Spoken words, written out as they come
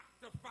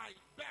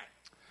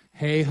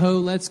Hey ho,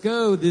 let's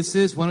go. This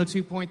is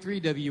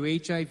 102.3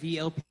 WHIV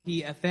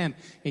LP FM,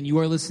 and you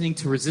are listening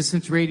to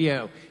Resistance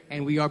Radio.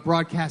 And we are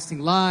broadcasting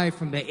live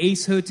from the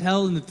Ace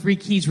Hotel in the Three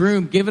Keys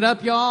room. Give it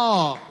up,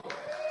 y'all.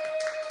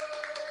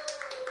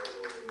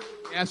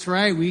 That's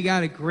right. We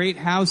got a great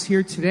house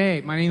here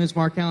today. My name is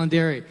Mark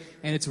Allanderi,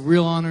 and it's a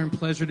real honor and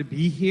pleasure to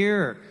be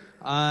here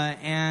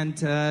and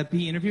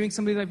be interviewing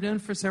somebody that I've known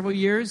for several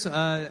years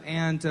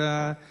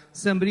and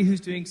somebody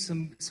who's doing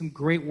some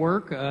great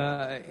work.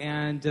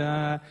 And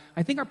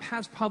I think our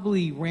paths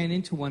probably ran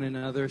into one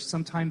another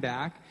some time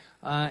back.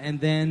 And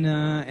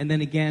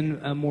then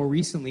again more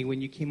recently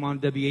when you came on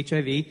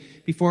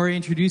WHIV. Before I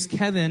introduce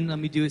Kevin, let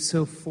me do it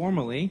so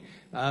formally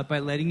by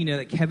letting you know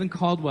that Kevin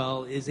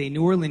Caldwell is a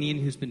New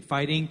Orleanian who's been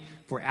fighting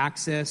for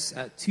access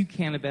to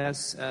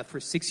cannabis for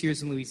 6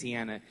 years in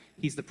Louisiana.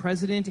 He's the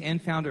president and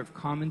founder of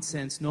Common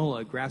Sense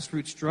NOLA, a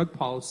grassroots drug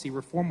policy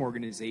reform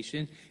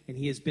organization, and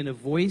he has been a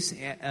voice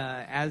and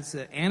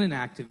an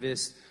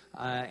activist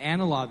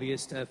and a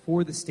lobbyist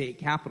for the state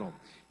capitol.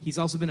 He's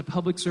also been a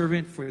public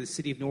servant for the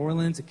city of New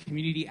Orleans, a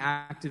community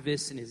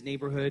activist in his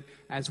neighborhood,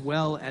 as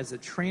well as a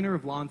trainer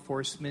of law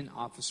enforcement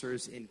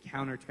officers in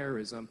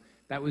counterterrorism.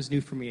 That was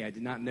new for me. I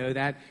did not know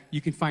that.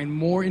 You can find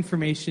more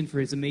information for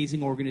his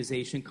amazing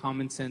organization,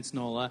 Common Sense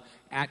NOLA,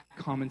 at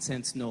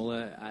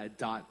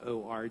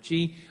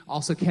commonsensenola.org.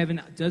 Also,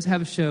 Kevin does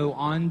have a show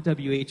on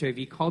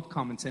WHIV called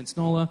Common Sense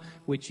NOLA,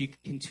 which you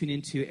can tune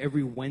into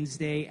every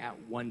Wednesday at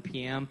 1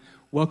 p.m.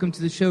 Welcome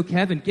to the show,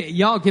 Kevin.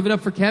 Y'all, give it up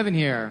for Kevin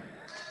here.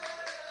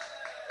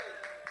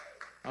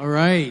 All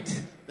right.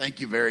 Thank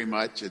you very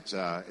much. It's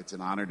an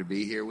honor to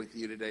be here with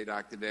you today,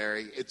 Dr.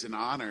 Derry. It's an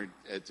honor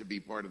to be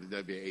part of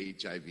the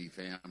WHIV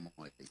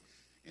family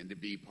and to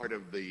be part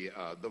of the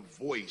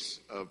voice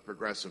of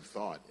progressive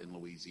thought in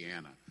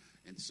Louisiana.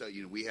 And so,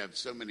 we have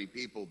so many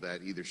people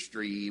that either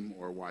stream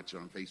or watch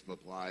on Facebook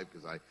Live,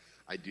 because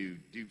I do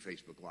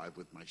Facebook Live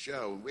with my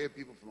show, and we have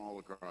people from all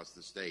across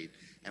the state.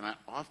 And I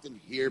often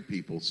hear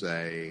people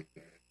say,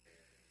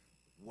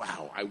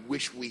 wow, I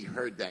wish we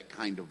heard that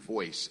kind of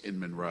voice in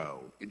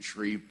Monroe, in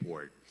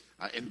Shreveport,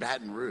 in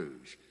Baton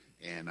Rouge.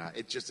 And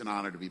it's just an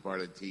honor to be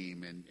part of the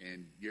team. And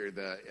you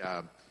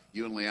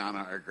and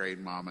Liana are great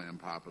mama and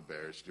papa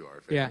bears to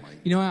our family.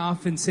 Yeah. I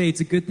often say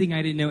it's a good thing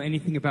I didn't know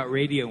anything about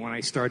radio when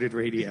I started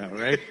radio,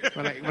 right?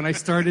 when I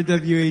started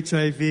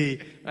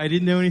WHIV, I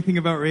didn't know anything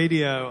about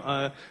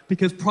radio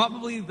because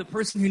probably the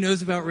person who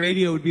knows about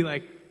radio would be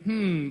like,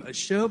 a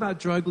show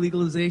about drug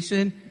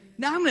legalization?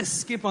 Now I'm going to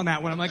skip on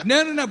that one. I'm like,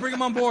 no, bring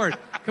them on board.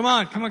 Come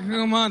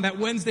on. That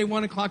Wednesday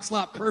 1 o'clock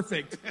slot,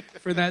 perfect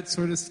for that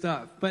sort of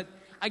stuff. But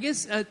I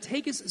guess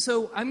take us,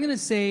 so I'm going to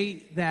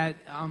say that,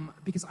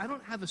 because I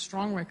don't have a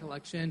strong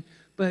recollection,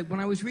 but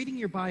when I was reading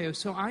your bio,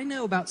 so I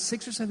know about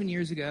 6 or 7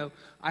 years ago,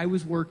 I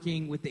was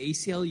working with the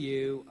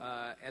ACLU,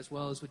 as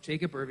well as with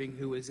Jacob Irving,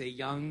 who was a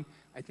young,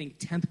 I think,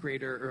 10th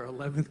grader or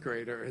 11th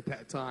grader at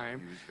that time.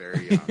 He was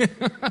very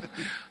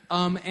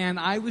young. And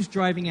I was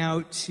driving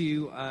out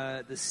to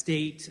the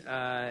state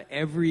for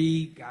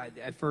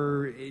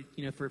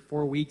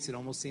 4 weeks. It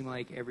almost seemed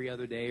like every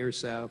other day or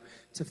so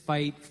to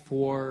fight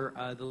for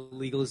the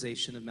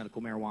legalization of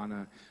medical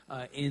marijuana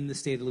in the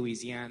state of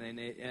Louisiana.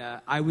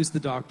 And I was the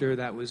doctor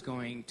that was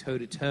going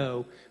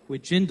toe-to-toe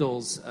with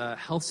Jindal's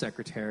health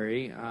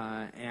secretary,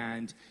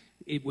 and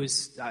it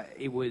was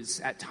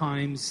at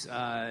times,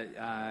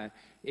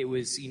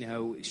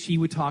 she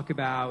would talk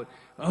about,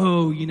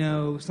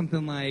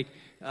 something like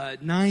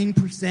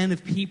 9%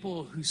 of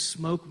people who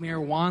smoke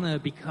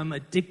marijuana become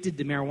addicted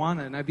to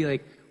marijuana. And I'd be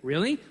like,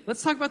 really?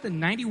 Let's talk about the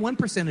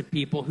 91% of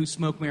people who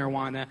smoke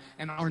marijuana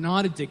and are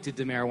not addicted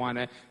to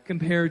marijuana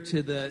compared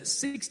to the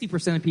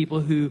 60% of people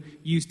who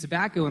use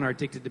tobacco and are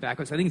addicted to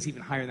tobacco. So I think it's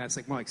even higher than that. It's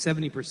like more like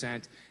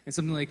 70%. And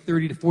something like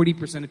 30 to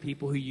 40% of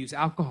people who use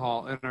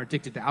alcohol and are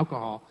addicted to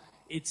alcohol.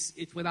 It's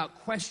without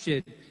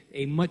question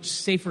a much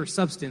safer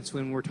substance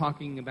when we're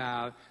talking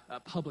about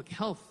public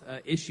health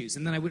issues.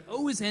 And then I would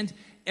always end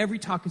every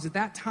talk, because at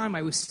that time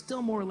I was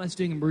still more or less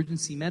doing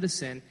emergency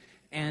medicine.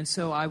 And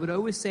so I would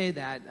always say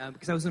that,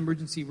 because I was an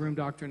emergency room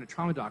doctor and a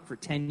trauma doc for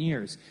 10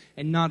 years,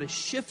 and not a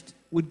shift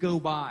would go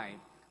by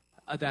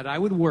that I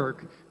would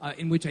work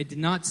in which I did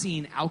not see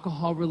an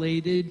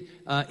alcohol-related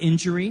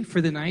injury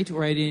for the night,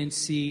 or I didn't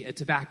see a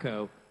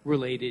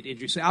tobacco-related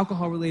injury. So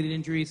alcohol-related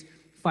injuries,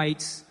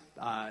 fights,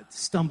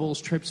 stumbles,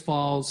 trips,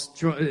 falls,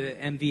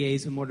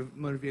 MVAs and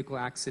motor vehicle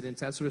accidents,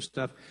 that sort of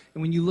stuff.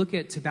 And when you look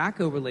at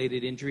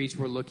tobacco-related injuries,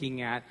 we're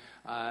looking at,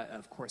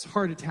 of course,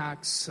 heart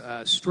attacks,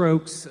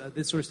 strokes,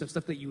 this sort of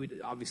stuff that you would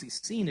obviously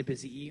see in a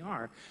busy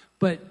ER.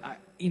 But,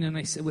 and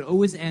I would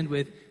always end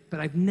with, but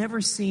I've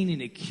never seen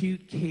an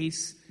acute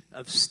case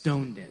of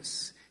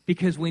stonedness.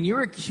 Because when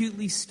you're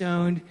acutely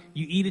stoned,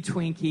 you eat a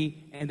Twinkie,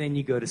 and then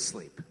you go to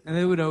sleep. And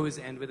they would always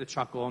end with a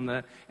chuckle. And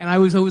I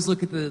always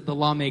look at the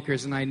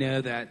lawmakers, and I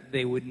know that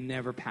they would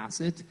never pass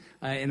it.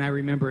 And I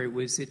remember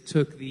it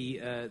took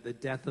the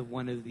death of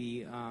one of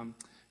the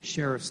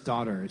sheriff's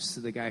daughters,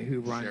 the guy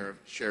who runs...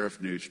 Sheriff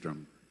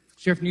Newstrom.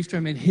 Sheriff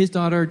Newstrom, and his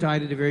daughter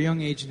died at a very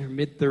young age in her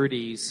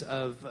mid-30s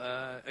of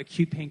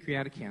acute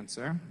pancreatic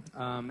cancer,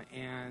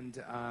 and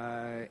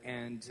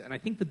I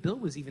think the bill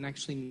was even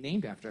actually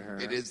named after her.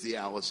 It is the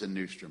Allison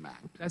Newstrom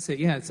Act. That's it.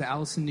 Yeah, it's the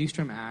Allison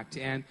Newstrom Act,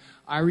 and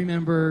I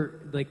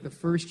remember like the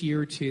first year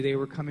or two they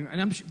were coming.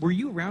 And were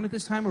you around at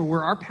this time, or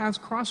were our paths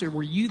crossed, or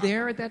were you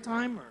there at that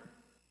time? Or?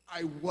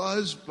 I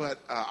was, but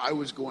I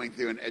was going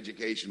through an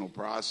educational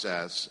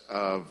process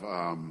of.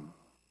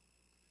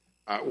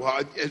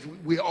 As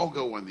we all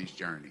go on these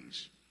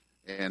journeys,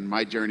 and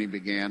my journey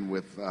began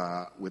with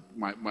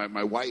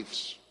my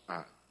wife's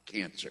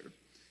cancer,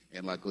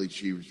 and luckily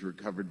she was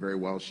recovered very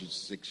well. She's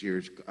 6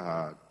 years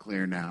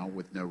clear now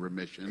with no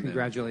remission.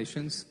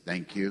 Congratulations!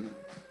 Thank you.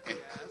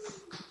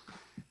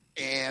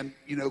 And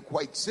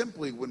quite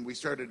simply, when we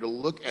started to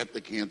look at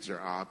the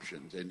cancer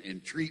options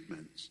and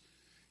treatments,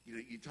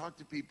 you talk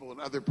to people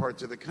in other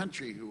parts of the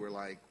country who were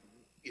like,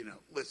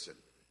 listen,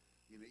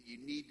 you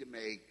need to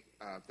make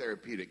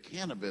therapeutic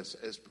cannabis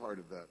as part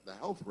of the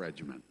health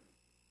regimen.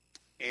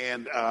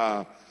 And,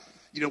 I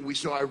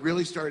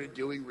really started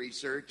doing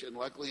research, and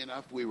luckily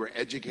enough, we were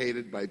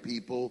educated by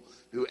people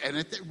who, and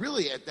at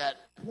that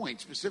point,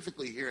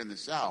 specifically here in the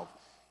South,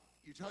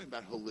 you're talking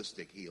about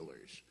holistic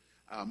healers.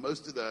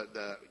 Most of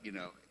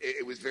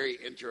it was very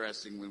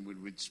interesting when we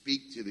would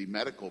speak to the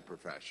medical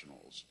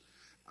professionals.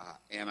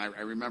 And I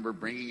remember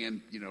bringing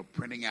in,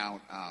 printing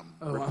out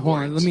reports. Hold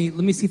on. Let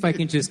me see if I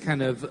can just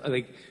kind of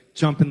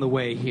jump in the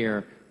way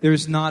here.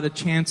 There's not a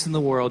chance in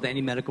the world that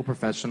any medical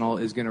professional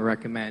is going to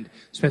recommend,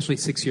 especially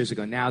 6 years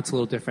ago. Now it's a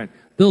little different.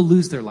 They'll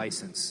lose their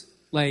license.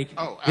 They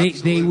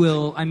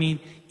will. I mean,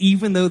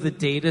 even though the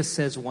data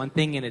says one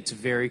thing and it's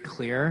very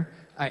clear.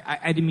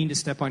 I didn't mean to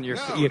step on your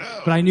foot,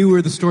 but I knew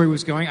where the story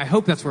was going. I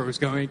hope that's where it was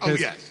going.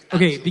 Yes.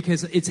 Okay,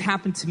 because it's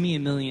happened to me a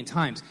million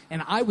times,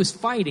 and I was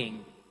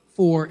fighting.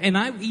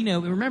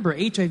 Remember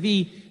HIV,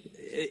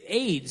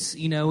 AIDS.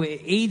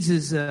 AIDS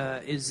is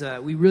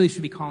we really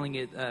should be calling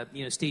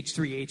it stage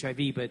 3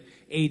 HIV, but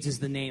AIDS is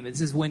the name.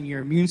 This is when your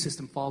immune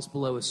system falls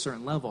below a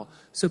certain level.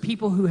 So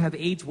people who have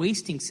AIDS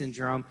wasting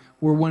syndrome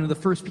were one of the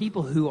first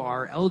people who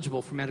are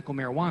eligible for medical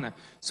marijuana.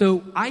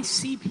 So I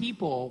see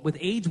people with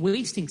AIDS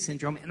wasting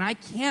syndrome, and I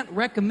can't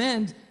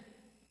recommend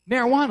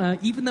marijuana,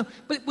 even though.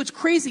 But what's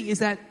crazy is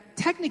that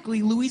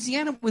technically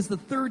Louisiana was the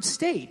third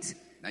state.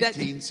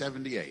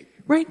 1978.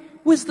 Right?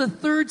 Was the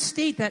third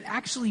state that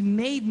actually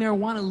made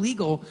marijuana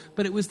legal,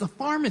 but it was the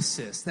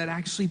pharmacists that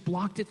actually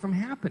blocked it from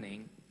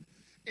happening.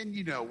 And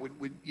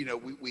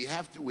we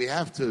have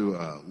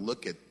to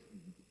look at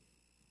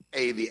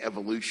the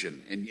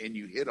evolution, and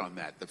you hit on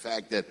that. The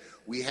fact that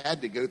we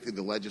had to go through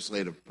the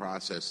legislative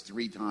process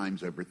 3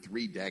 times over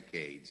 3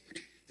 decades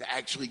to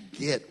actually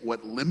get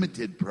what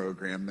limited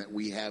program that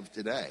we have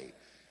today.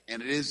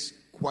 And it is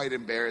quite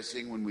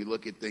embarrassing when we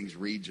look at things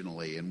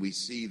regionally and we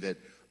see that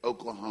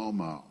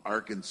Oklahoma,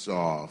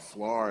 Arkansas,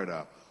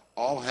 Florida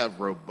all have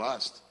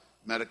robust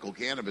medical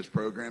cannabis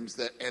programs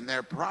and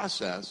their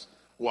process,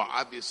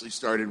 obviously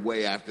started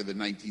way after the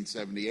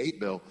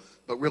 1978 bill,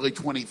 but really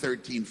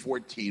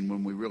 2013-14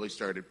 when we really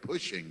started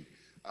pushing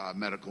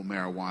medical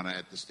marijuana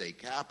at the state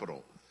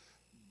capitol.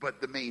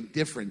 But the main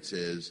difference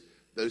is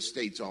those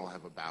states all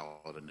have a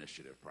ballot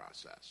initiative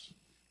process.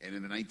 And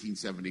in the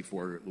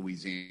 1974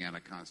 Louisiana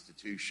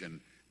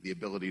Constitution, the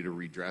ability to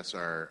redress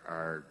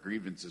our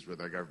grievances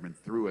with our government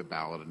through a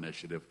ballot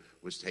initiative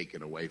was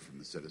taken away from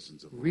the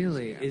citizens of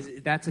Louisiana. Really?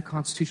 That's a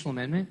constitutional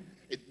amendment?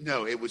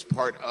 No, it was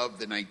part of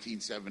the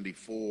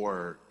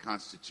 1974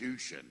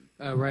 Constitution.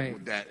 Oh, right.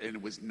 And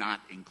it was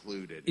not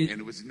included. And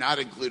it was not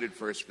included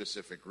for a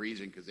specific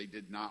reason because they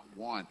did not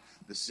want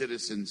the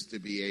citizens to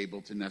be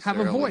able to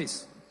necessarily... Have a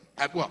voice.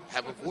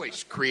 Have a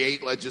voice,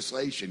 create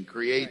legislation,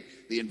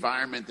 create the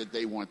environment that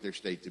they want their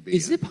state to be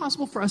Is it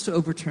possible for us to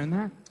overturn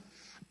that?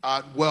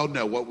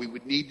 No. What we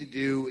would need to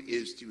do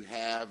is to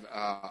have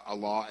a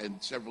law.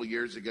 And several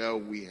years ago,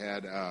 we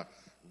had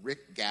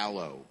Rick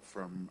Gallo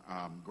from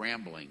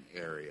Grambling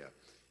area,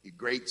 a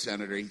great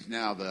senator. He's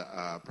now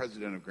the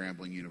president of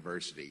Grambling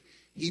University.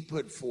 He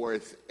put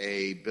forth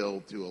a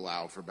bill to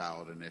allow for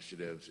ballot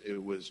initiatives.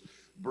 It was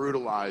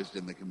brutalized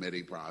in the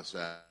committee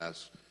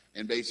process,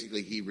 and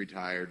basically he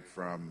retired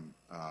from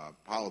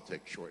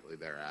politics shortly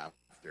thereafter.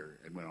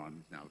 And went on.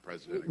 He's now the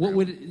president.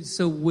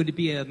 Would it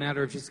be a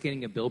matter of just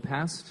getting a bill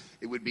passed?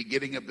 It would be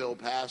getting a bill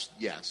passed,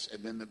 yes,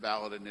 and then the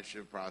ballot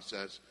initiative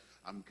process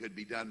could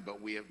be done. But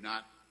we have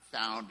not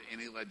found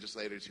any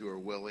legislators who are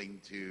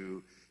willing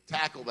to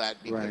tackle that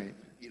because,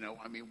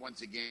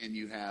 once again,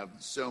 you have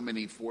so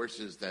many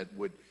forces that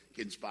would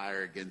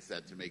conspire against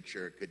that to make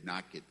sure it could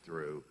not get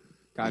through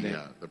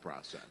the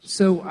process.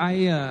 So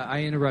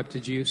I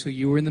interrupted you. So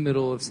you were in the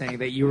middle of saying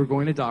that you were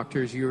going to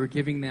doctors, you were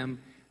giving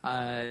them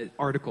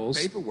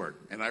articles.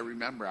 Paperwork. And I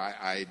remember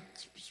I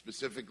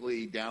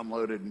specifically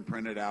downloaded and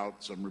printed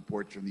out some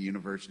reports from the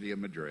University of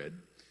Madrid,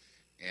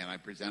 and I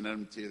presented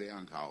them to the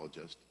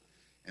oncologist.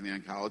 And the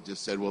oncologist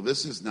said, well,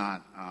 this is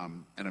not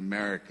an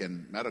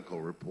American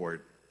medical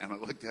report. And I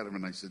looked at him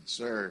and I said,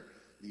 sir,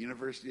 the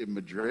University of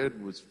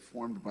Madrid was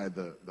formed by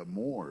the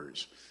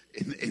Moors.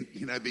 In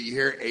the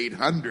year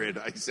 800,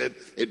 I said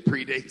it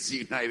predates the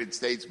United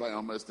States by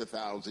almost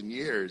 1,000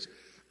 years.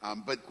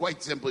 But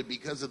quite simply,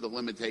 because of the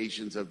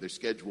limitations of their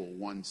Schedule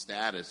I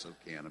status of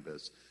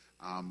cannabis,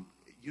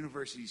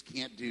 universities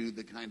can't do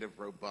the kind of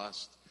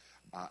robust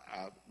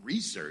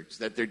research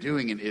that they're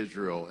doing in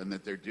Israel and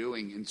that they're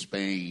doing in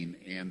Spain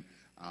and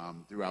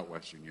throughout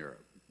Western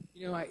Europe.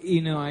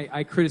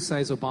 I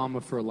criticize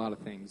Obama for a lot of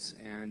things,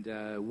 and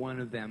one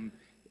of them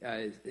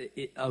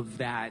of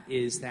that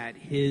is that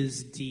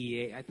his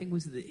DEA, I think it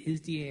was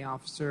his DEA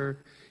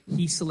officer,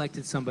 he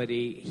selected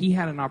somebody. He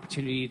had an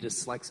opportunity to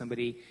select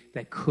somebody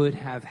that could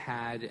have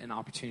had an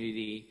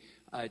opportunity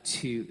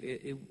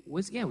it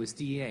was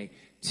DEA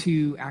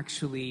to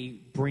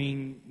actually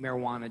bring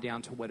marijuana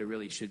down to what it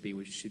really should be,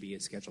 which should be a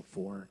Schedule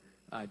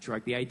IV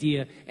drug. The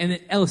idea, and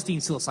LSD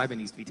and psilocybin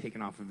needs to be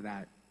taken off of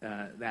that,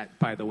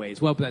 by the way,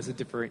 as well, but that's a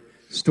different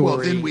story. Well,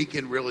 then we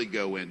can really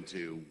go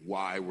into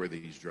why were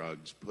these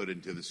drugs put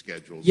into the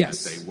schedules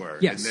yes. that they were.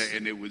 Yes.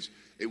 And it was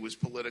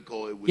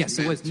political. It was yes,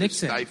 meant it was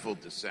Nixon. to stifle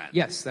dissent.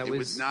 Yes, it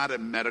was not a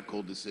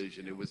medical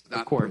decision. It was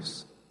not. Of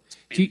course.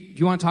 Do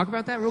you want to talk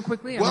about that real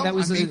quickly? Well,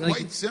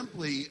 quite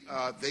simply,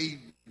 they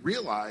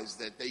realized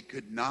that they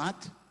could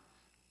not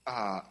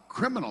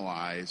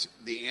criminalize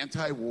the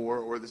anti-war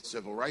or the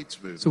civil rights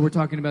movement. So we're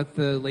talking about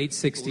the late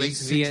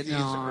 60s,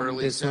 Vietnam,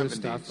 early this 70s. sort of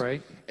stuff,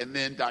 right? And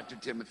then Dr.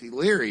 Timothy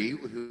Leary,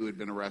 who had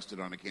been arrested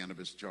on a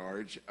cannabis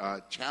charge,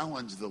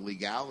 challenged the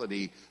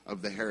legality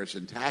of the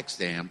Harrison Tax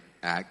Stamp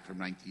Act from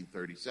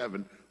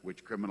 1937,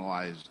 which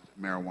criminalized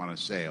marijuana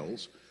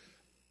sales.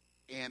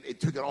 And it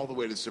took it all the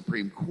way to the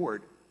Supreme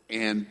Court,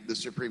 and the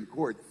Supreme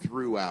Court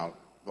threw out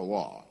the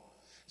law.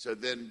 So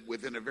then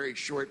within a very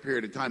short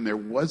period of time, there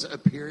was a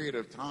period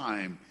of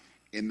time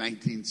in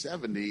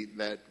 1970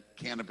 that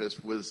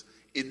cannabis was,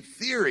 in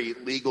theory,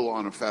 legal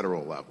on a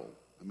federal level.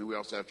 I mean, we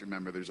also have to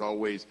remember there's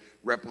always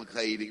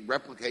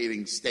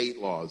replicating state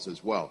laws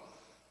as well.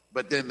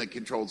 But then the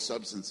Controlled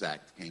Substance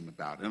Act came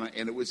about,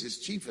 and it was his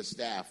chief of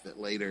staff that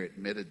later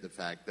admitted the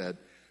fact that,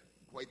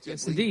 quite simply,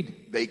 yes,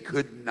 indeed, they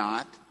could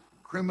not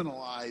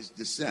criminalize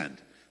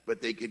dissent,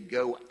 but they could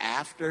go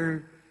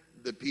after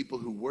the people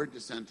who were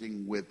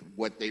dissenting with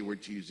what they were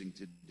choosing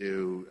to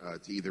do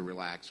to either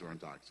relax or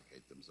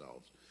intoxicate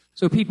themselves.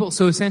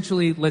 So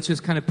essentially, let's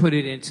just kind of put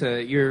it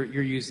into, you're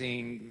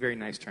using very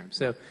nice terms.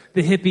 So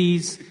the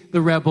hippies, the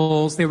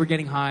rebels, they were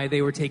getting high,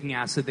 they were taking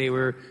acid, they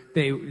were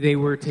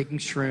taking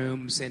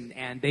shrooms,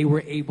 and they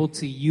were able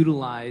to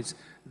utilize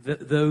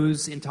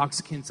those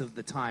intoxicants of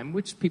the time,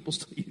 which people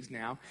still use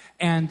now,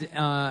 and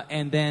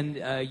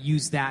then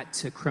use that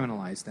to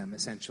criminalize them,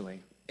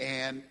 essentially.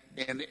 And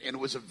it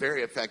was a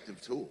very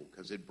effective tool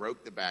because it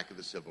broke the back of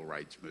the civil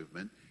rights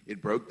movement. It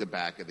broke the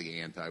back of the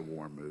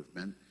anti-war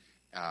movement.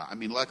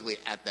 Luckily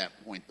at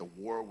that point, the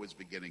war was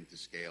beginning to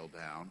scale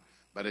down.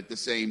 But at the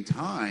same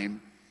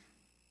time,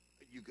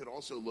 you could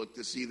also look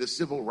to see the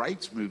civil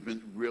rights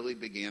movement really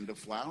began to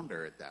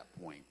flounder at that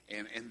point.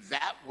 And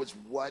that was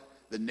what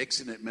the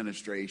Nixon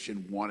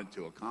administration wanted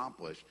to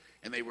accomplish.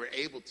 And they were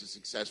able to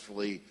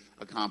successfully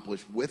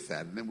accomplish with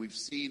that. And then we've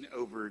seen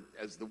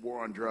as the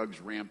war on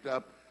drugs ramped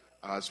up,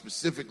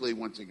 specifically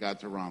once it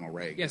got to Ronald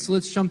Reagan. Yeah, so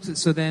let's jump to,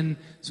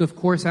 so of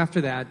course after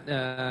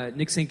that,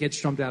 Nixon gets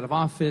stormed out of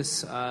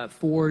office,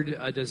 Ford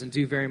doesn't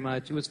do very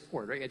much. It was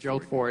Ford, right? Yeah,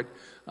 Gerald Ford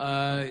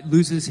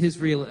loses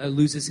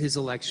his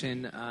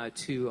election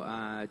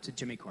to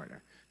Jimmy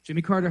Carter.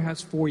 Jimmy Carter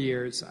has 4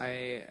 years.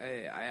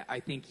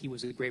 I think he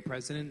was a great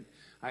president.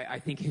 I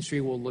think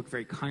history will look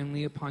very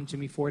kindly upon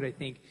Jimmy Ford. I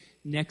think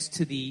next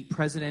to the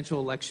presidential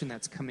election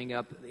that's coming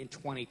up in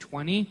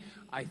 2020,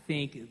 I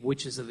think,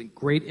 which is of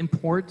great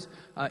importance,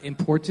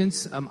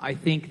 I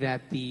think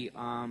that the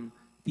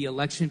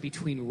election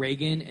between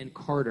Reagan and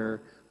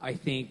Carter, I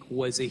think,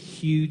 was a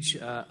huge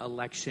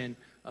election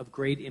of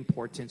great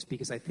importance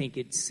because I think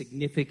it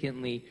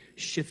significantly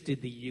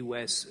shifted the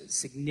U.S.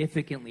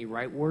 significantly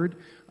rightward.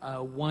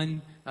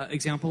 One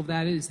example of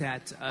that is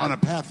that on a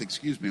path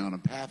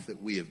that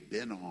we have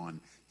been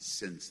on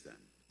since then.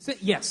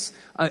 Yes,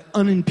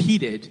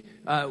 unimpeded.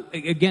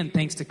 Again,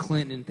 thanks to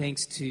Clinton and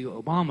thanks to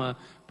Obama.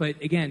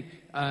 But again,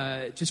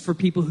 just for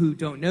people who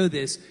don't know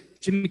this,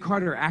 Jimmy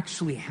Carter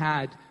actually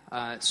had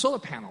solar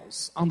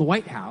panels on the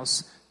White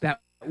House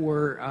that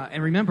were,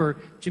 and remember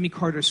Jimmy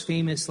Carter's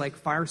famous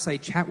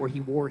fireside chat where he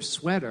wore a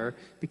sweater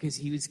because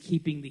he was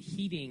keeping the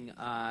heating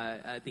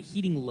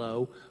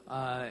low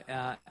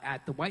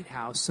at the White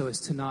House so as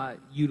to not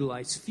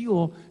utilize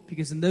fuel,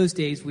 because in those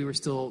days we were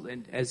still,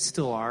 and as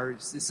still are,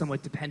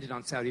 somewhat dependent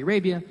on Saudi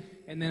Arabia.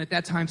 And then at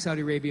that time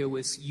Saudi Arabia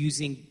was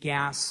using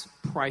gas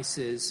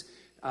prices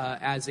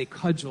as a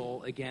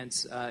cudgel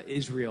against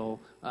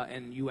Israel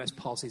and U.S.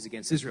 policies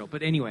against Israel.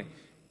 But anyway,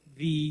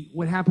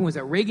 what happened was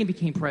that Reagan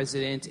became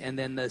president, and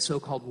then the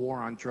so-called war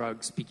on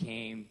drugs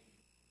became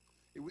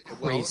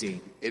crazy.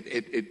 Well,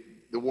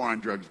 the war on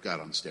drugs got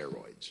on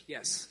steroids.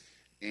 Yes.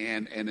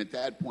 And at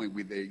that point,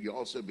 you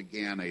also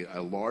began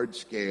a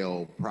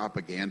large-scale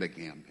propaganda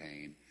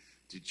campaign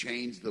to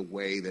change the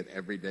way that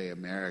everyday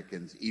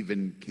Americans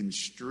even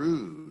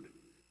construed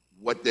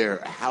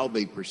how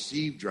they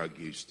perceive drug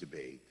use to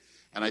be.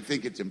 And I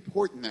think it's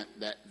important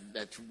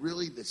that's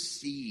really the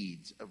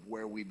seeds of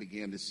where we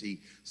began to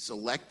see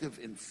selective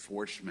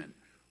enforcement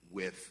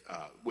with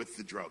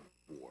the drug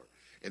war.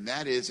 And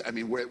that is, I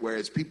mean,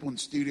 whereas people in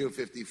Studio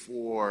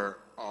 54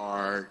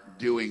 are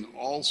doing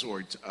all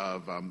sorts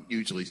of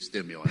usually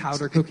stimulants.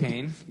 Powder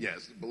cocaine.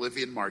 Yes,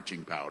 Bolivian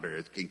marching powder,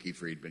 as Kinky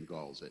Friedman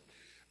calls it.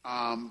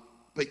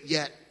 But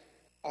yet,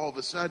 all of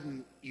a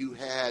sudden, you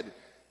had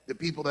the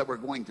people that were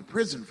going to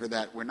prison for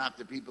that were not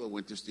the people that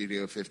went to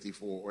Studio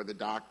 54 or the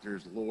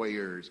doctors,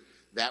 lawyers.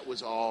 That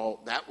was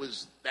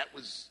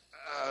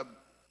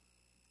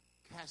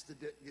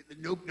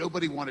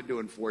nobody wanted to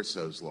enforce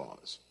those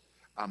laws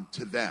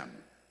to them.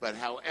 But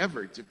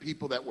however, to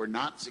people that were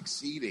not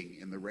succeeding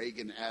in the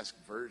Reagan-esque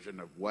version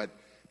of what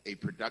a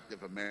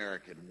productive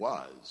American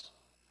was,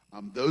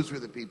 those were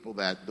the people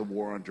that the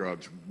war on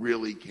drugs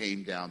really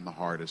came down the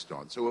hardest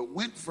on. So it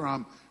went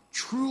from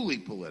truly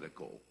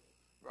political,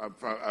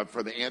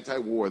 for the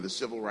anti-war, the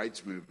civil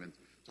rights movement,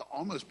 to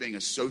almost being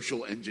a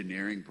social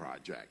engineering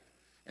project.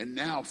 And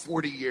now,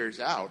 40 years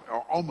out,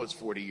 or almost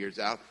 40 years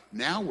out,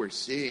 now we're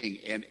seeing,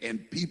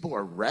 and people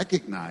are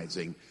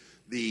recognizing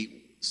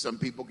some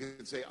people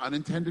can say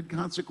unintended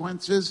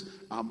consequences.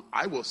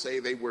 I will say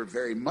they were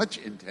very much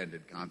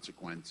intended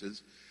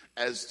consequences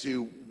as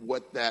to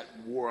what that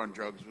war on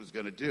drugs was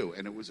going to do.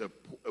 And it was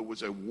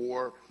a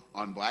war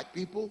on black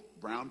people,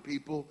 brown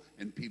people,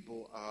 and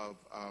people of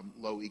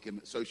low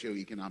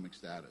socioeconomic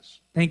status.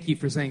 Thank you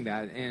for saying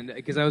that, and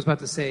because I was about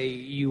to say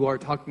you are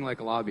talking like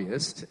a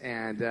lobbyist,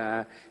 and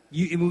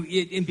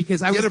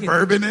because I get a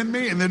bourbon in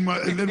me, and then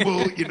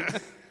we'll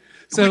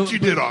So, which you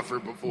did offer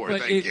before.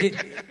 Thank you.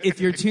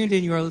 If you're tuned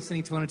in, you are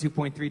listening to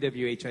 102.3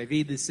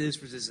 WHIV. This is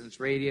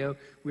Resistance Radio.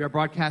 We are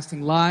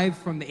broadcasting live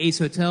from the Ace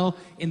Hotel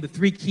in the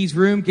Three Keys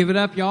room. Give it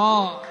up,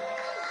 y'all.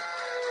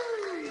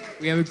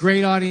 We have a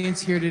great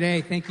audience here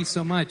today. Thank you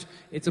so much.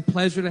 It's a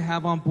pleasure to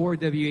have on board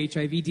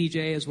WHIV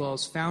DJ, as well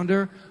as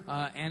founder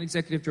and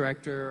executive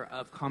director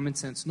of Common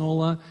Sense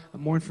NOLA.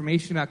 More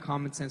information about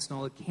Common Sense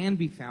NOLA can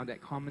be found at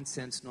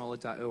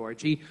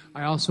commonsensenola.org.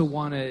 I also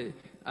want to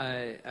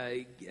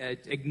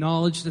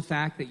acknowledge the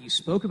fact that you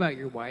spoke about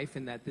your wife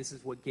and that this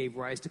is what gave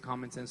rise to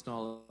Common Sense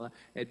NOLA.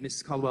 And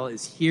Mrs. Caldwell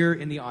is here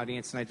in the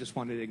audience, and I just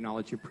wanted to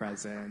acknowledge your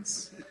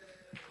presence.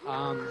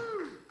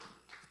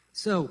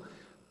 So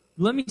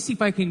let me see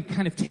if I can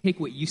kind of take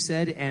what you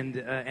said and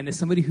as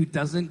somebody who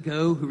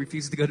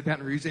refuses to go to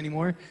Baton Rouge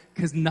anymore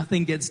because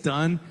nothing gets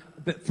done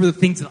but for the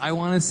things that I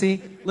want to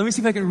see, let me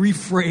see if I can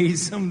rephrase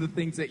some of the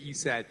things that you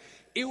said.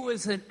 It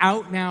was an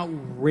out-and-out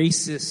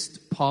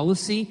racist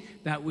policy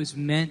that was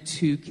meant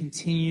to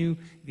continue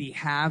the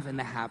have and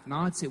the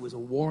have-nots. It was a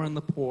war on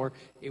the poor.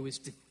 It was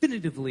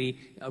definitively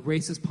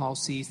racist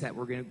policies that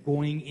were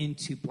going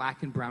into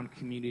black and brown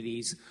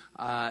communities,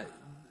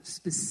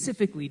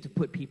 specifically to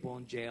put people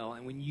in jail.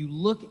 And when you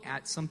look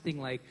at something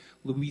like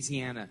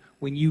Louisiana,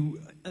 when you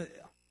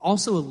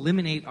also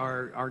eliminate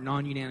our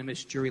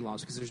non-unanimous jury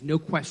laws, because there's no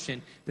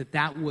question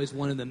that was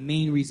one of the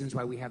main reasons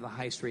why we have the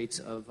highest rates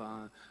of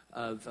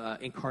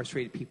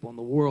incarcerated people in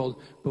the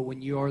world. But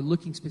when you are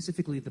looking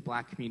specifically at the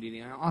black community,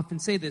 and I often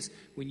say this,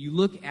 when you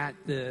look at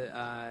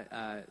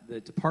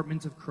the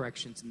Departments of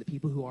Corrections and the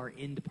people who are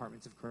in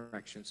Departments of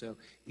Corrections, so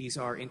these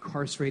are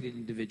incarcerated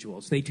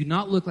individuals, they do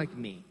not look like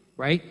me.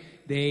 Right?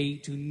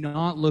 They do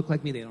not look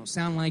like me. They don't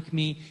sound like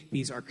me.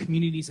 These are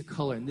communities of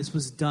color, and this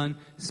was done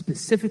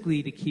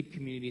specifically to keep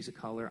communities of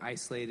color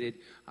isolated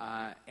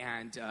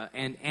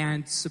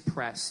and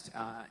suppressed.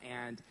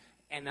 And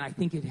I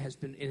think it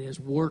has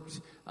worked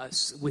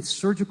with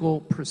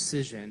surgical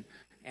precision.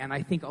 And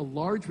I think a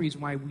large reason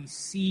why we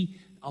see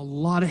a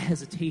lot of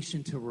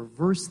hesitation to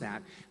reverse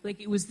that, like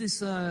it was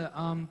this.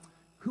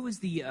 Who was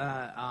the?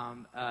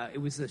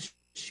 It was the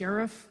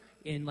sheriff.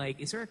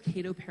 Is there a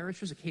Cato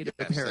Parish? There's a Cato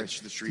Parish. That's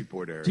the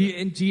Shreveport area.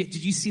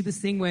 Did you see this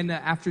thing when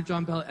after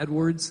John Bell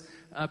Edwards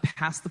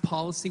passed the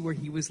policy where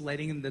he was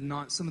letting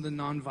some of the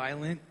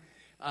nonviolent?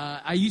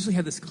 I usually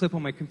have this clip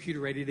on my computer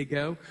ready to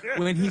go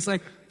when he's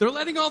like, "They're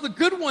letting all the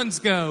good ones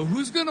go.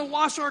 Who's going to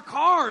wash our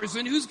cars?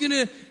 And who's going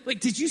to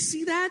Did you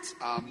see that?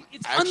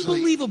 It's actually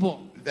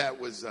unbelievable. That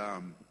was,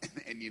 and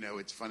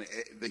it's funny.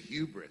 The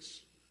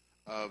hubris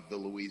of the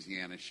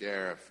Louisiana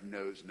sheriff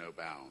knows no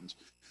bounds.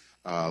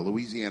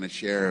 Louisiana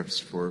sheriffs,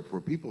 for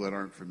people that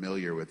aren't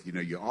familiar with,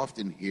 you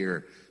often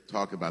hear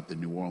talk about the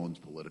New Orleans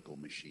political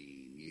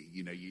machine.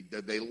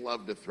 They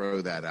love to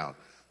throw that out.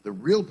 The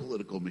real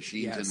political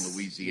machines in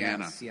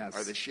Louisiana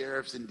are the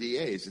sheriffs and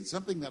DAs. And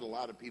something that a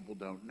lot of people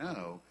don't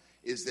know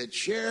is that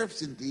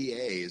sheriffs and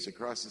DAs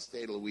across the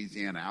state of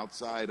Louisiana,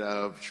 outside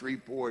of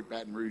Shreveport,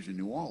 Baton Rouge, and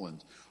New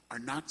Orleans, are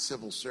not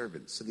civil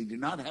servants. So they do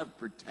not have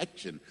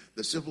protection,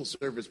 the civil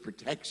service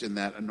protection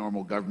that a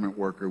normal government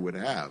worker would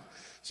have.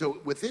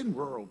 So within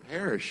rural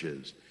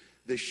parishes,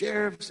 the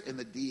sheriffs and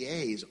the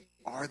DAs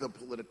are the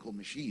political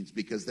machines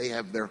because they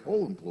have their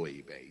whole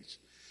employee base.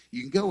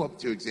 You can go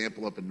up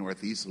in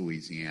Northeast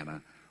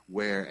Louisiana,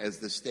 whereas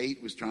the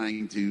state was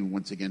trying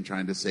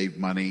to save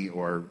money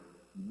or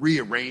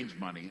rearrange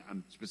money,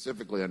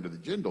 specifically under the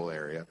Jindal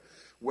area,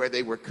 where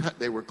they were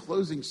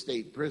closing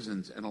state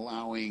prisons and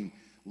allowing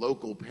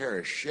local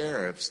parish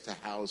sheriffs to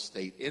house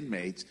state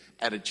inmates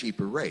at a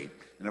cheaper rate.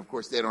 And of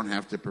course, they don't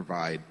have to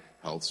provide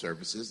health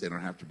services. They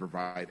don't have to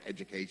provide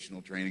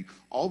educational training,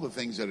 all the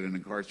things that an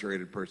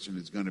incarcerated person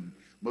is going to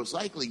most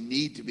likely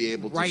need to be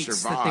able to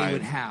survive that they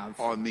would have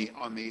on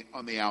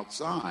the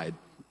outside.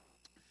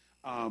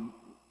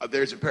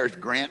 There's a parish,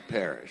 Grant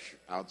Parish,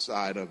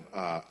 outside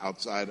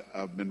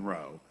of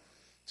Monroe,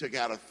 took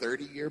out a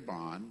 30-year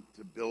bond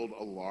to build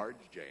a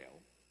large jail.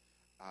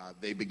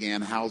 They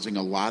began housing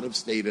a lot of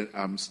state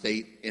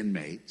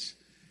inmates.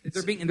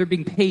 They're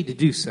being paid to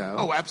do so.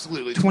 Oh,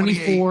 absolutely.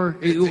 24.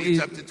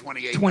 It's up to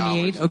 $28.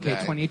 28. Okay,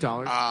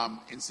 $28.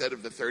 Instead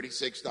of the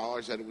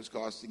 $36 that it was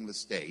costing the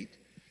state.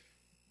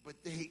 But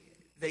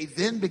they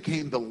then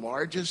became the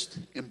largest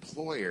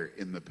employer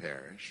in the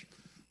parish.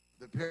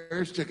 The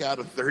parish took out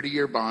a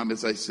 30-year bond,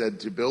 as I said,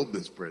 to build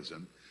this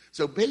prison.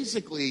 So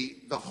basically,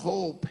 the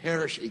whole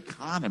parish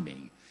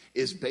economy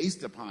is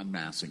based upon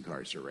mass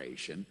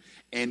incarceration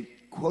and,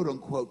 quote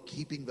unquote,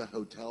 keeping the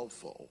hotel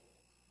full.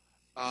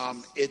 I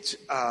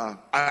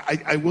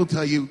will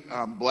tell you,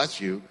 bless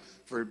you,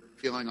 for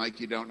feeling like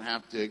you don't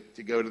have to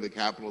go to the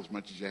Capitol as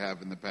much as you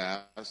have in the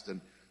past,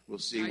 and we'll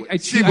see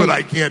what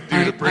I can't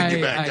do to bring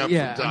you back up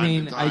from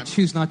time to time. I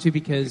choose not to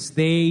because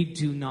they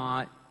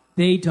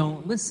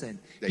don't listen.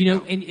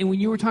 And when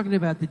you were talking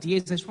about the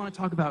DAs, I just want to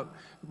talk about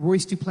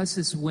Royce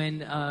Duplessis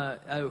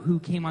who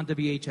came on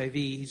WHIV.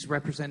 He's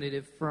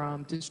representative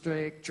from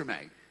District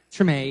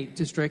Treme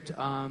District,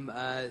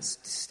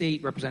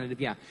 state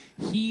representative. Yeah,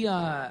 he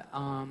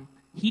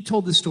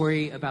told the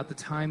story about the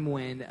time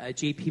when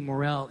J.P.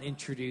 Morrell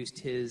introduced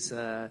his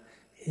bill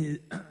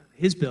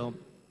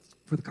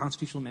for the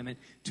constitutional amendment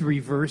to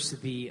reverse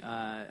the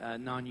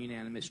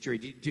non-unanimous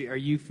jury. Are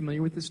you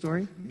familiar with the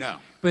story? No.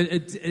 But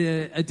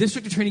a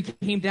district attorney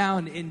came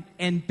down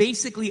and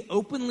basically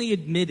openly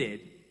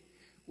admitted,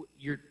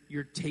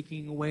 you're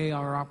taking away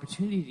our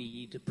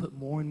opportunity to put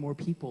more and more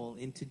people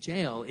into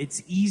jail.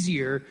 It's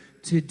easier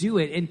to do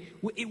it. And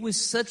it was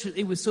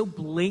so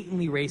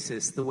blatantly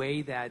racist the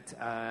way that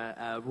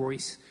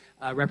Royce,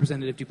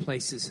 Representative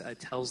Duplessis,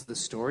 tells the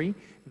story,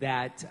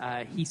 that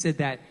he said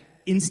that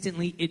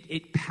instantly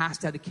it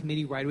passed out of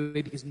committee right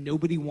away because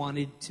nobody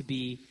wanted to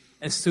be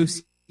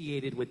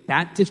associated with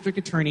that district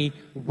attorney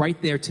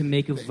right there to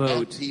make a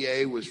vote.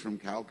 The TA was from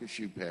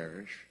Calcasieu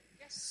Parish.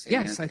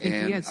 Yes, I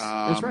think he is.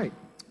 That's right.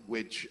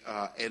 Which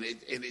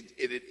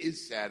it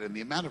is sad, and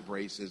the amount of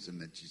racism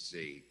that you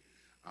see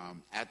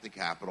at the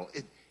Capitol.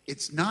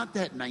 It's not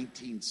that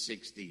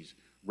 1960s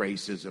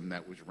racism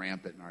that was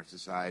rampant in our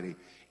society.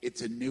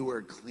 It's a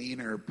newer,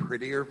 cleaner,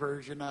 prettier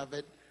version of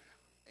it,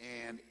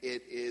 and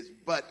it is.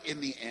 But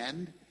in the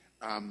end,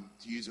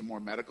 to use a more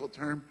medical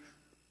term,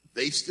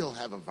 they still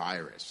have a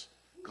virus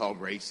called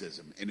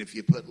racism. And if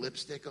you put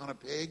lipstick on a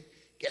pig,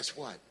 guess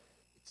what?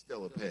 It's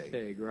still a pig.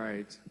 Pig,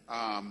 right?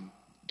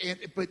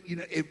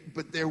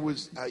 But there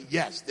was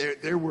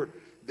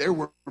there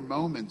were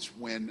moments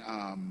when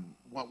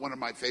one of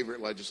my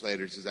favorite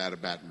legislators is out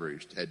of Baton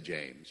Rouge, Ted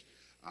James.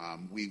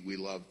 We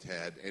love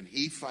Ted, and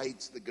he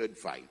fights the good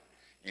fight.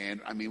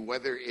 And I mean,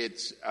 whether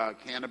it's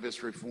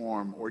cannabis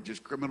reform or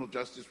just criminal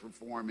justice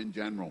reform in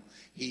general,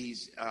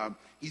 he's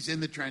in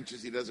the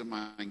trenches. He doesn't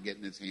mind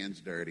getting his hands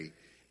dirty.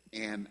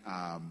 And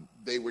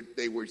they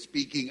were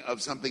speaking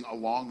of something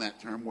along that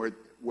term where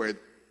it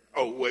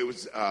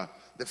was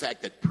the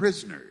fact that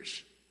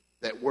prisoners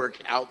that work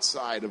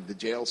outside of the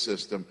jail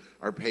system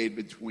are paid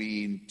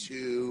between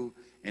 2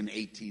 and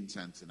 18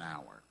 cents an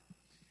hour.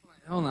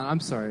 Hold on, I'm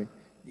sorry.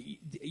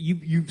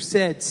 You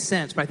said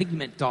cents, but I think you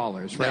meant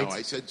dollars, right? No,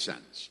 I said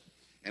cents.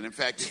 And in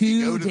fact, if 2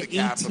 you go to to the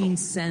Capitol, 18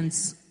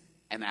 cents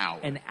an hour.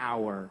 An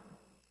hour.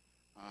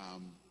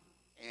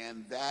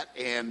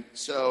 And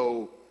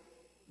so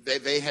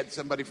they had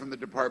somebody from the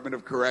Department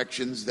of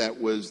Corrections that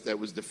was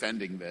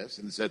defending this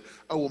and said,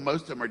 oh, well,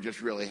 most of them are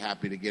just really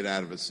happy to get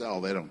out of a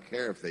cell. They don't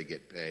care if they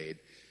get paid.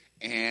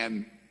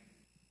 And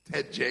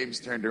Ted James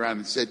turned around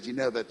and said,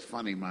 that's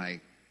funny.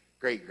 My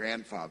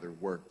great-grandfather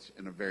worked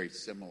in a very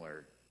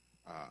similar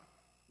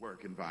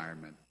work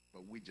environment,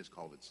 but we just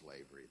called it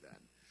slavery then.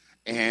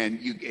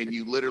 And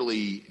you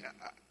literally,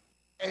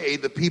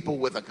 the people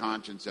with a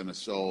conscience and a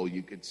soul,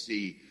 you could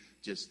see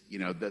just,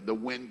 the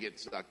wind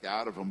gets sucked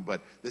out of them.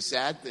 But the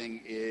sad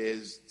thing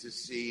is to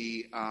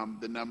see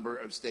the number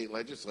of state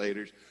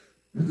legislators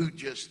who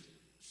just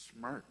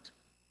smirked.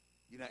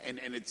 And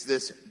it's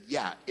this,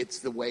 it's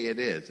the way it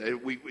is.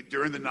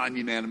 During the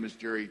non-unanimous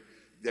jury,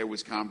 there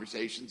was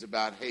conversations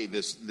about, hey,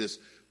 this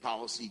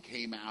policy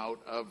came out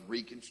of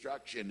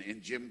Reconstruction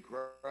and Jim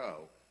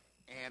Crow.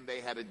 And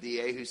they had a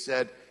DA who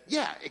said,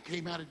 it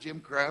came out of Jim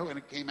Crow and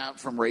it came out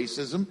from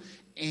racism.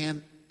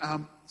 And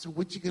so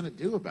what you going to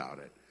do about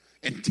it?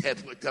 And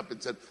Ted looked up and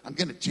said, I'm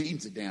going to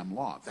change the damn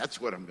law. That's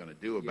what I'm going to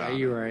do about it. Yeah,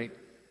 you're right.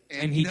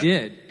 And he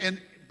did.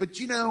 But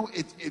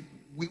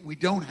we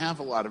don't have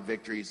a lot of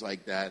victories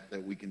like that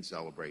we can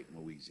celebrate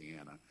in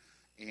Louisiana.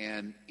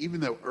 And even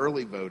though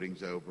early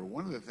voting's over,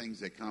 one of the things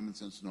that Common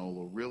Sense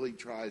NOLA really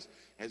tries,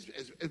 as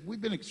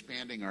we've been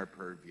expanding our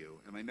purview,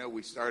 and I know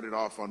we started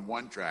off on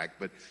one track,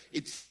 but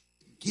it's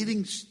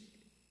getting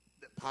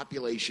the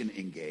population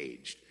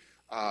engaged.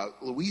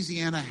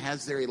 Louisiana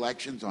has their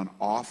elections on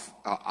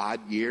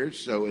odd years,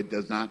 so it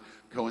does not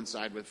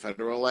coincide with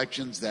federal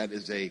elections. That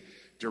is a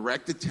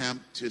direct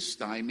attempt to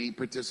stymie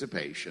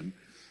participation.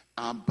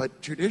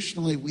 But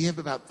traditionally, we have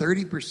about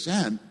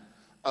 30%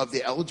 of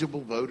the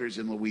eligible voters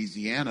in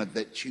Louisiana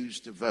that choose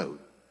to vote.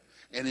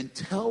 And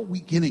until we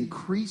can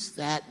increase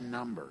that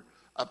number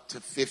up to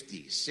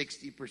 50,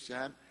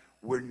 60%,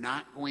 we're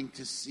not going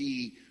to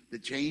see the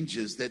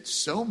changes that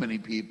so many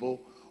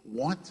people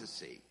want to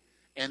see.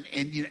 And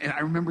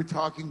I remember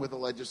talking with a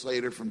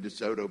legislator from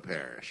DeSoto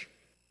Parish,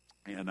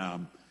 and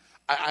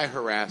I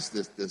harassed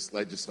this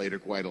legislator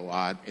quite a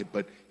lot,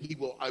 but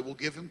I will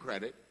give him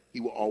credit. He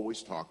will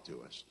always talk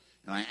to us.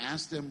 And I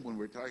asked him when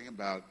we were talking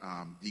about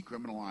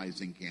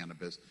decriminalizing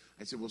cannabis,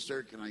 I said, well,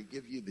 sir, can I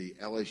give you the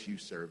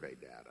LSU survey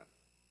data?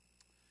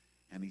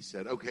 And he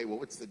said, okay, well,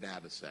 what's the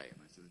data say? And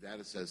I said, the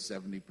data says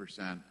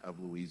 70% of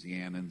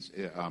Louisianans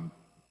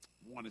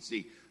want to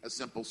see a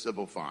simple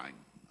civil fine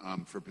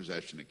for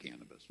possession of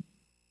cannabis.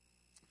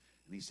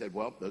 And he said,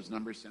 well, those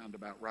numbers sound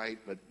about right,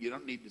 but you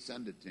don't need to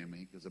send it to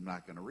me because I'm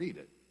not going to read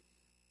it.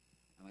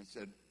 And I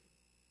said,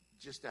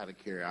 just out of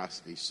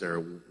curiosity,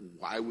 sir,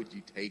 why would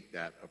you take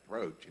that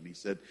approach? And he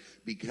said,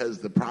 because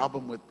the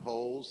problem with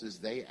polls is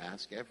they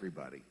ask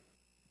everybody.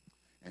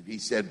 And he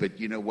said, but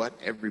you know what?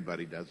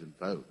 Everybody doesn't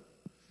vote.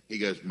 He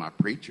goes, my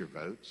preacher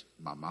votes,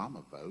 my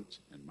mama votes,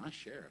 and my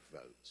sheriff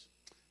votes.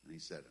 And he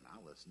said, and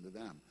I'll listen to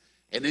them.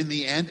 And in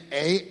the end,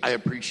 I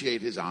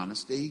appreciate his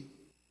honesty,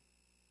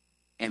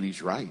 and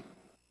he's right.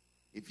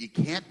 If you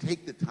can't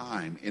take the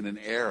time in an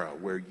era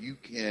where you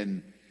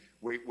can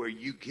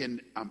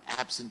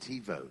absentee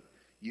vote,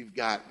 you've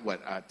got,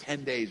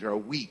 10 days or a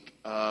week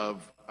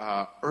of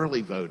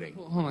early voting.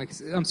 Well, hold on.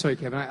 I'm sorry,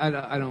 Kevin.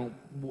 I don't.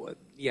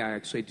 Yeah,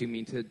 actually, I do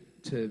mean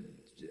to.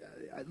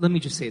 Let me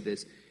just say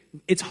this.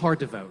 It's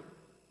hard to vote.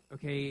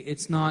 Okay?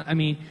 It's not. I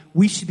mean,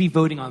 we should be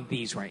voting on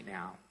these right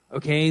now.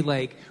 Okay?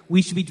 Like,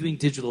 we should be doing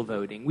digital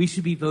voting. We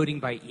should be voting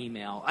by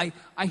email.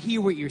 I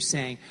hear what you're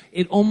saying.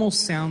 It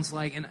almost sounds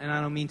like, and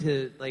I don't mean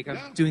to,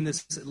 I'm doing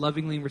this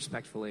lovingly and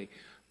respectfully.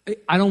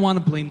 I don't want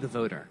to blame the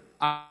voter.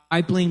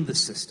 I blame the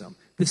system.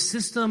 The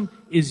system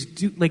is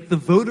the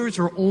voters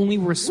are only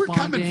responding.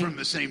 We're coming from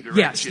the same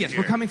direction. Yes,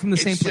 we're coming from the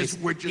same place.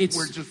 We're just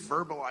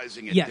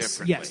verbalizing it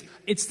differently. Yes,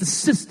 it's the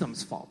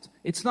system's fault.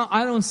 It's not.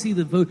 I don't see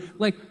the vote.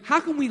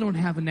 How come we don't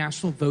have a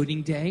national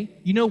voting day?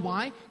 You know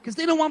why? Because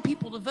they don't want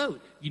people to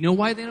vote. You know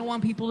why they don't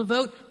want people to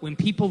vote? When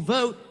people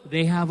vote,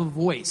 they have a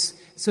voice.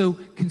 So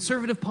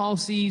conservative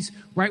policies,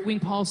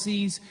 right-wing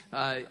policies,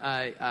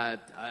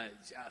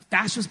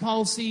 fascist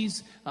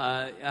policies,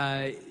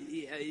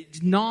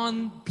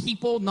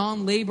 non-people,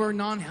 non-labor,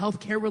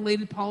 non-healthcare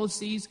related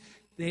policies,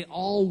 they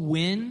all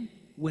win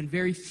when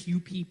very few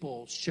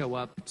people show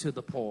up to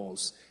the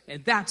polls.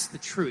 And that's the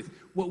truth.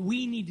 What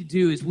we need to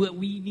do is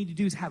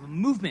have a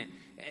movement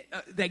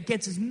that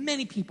gets as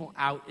many people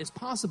out as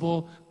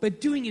possible, but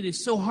doing it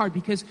is so hard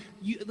because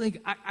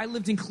I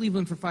lived in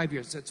Cleveland for 5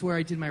 years. That's where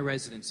I did my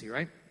residency,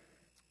 right?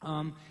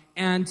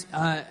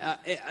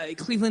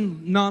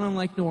 Cleveland, not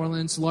unlike New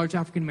Orleans, large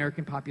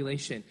African-American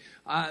population.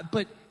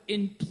 But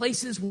in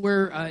places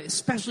where,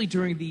 especially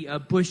during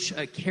the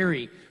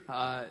Bush-Kerry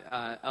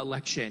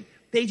election,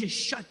 they just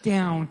shut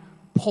down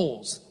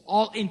polls,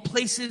 all in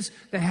places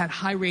that had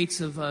high rates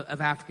of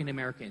African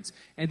Americans.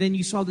 And then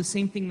you saw the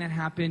same thing that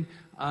happened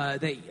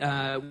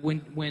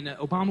when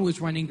Obama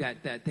was running,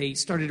 that they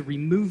started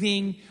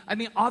removing. I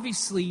mean,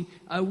 obviously,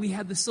 we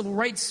had the civil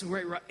rights,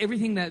 right,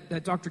 everything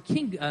that Dr.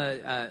 King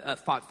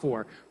fought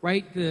for,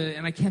 right?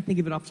 And I can't think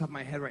of it off the top of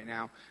my head right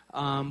now.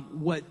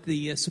 What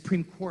the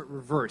Supreme Court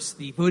reversed,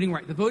 the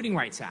Voting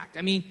Rights Act.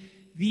 I mean,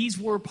 these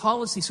were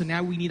policies, so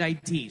now we need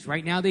IDs.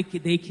 Right now they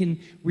can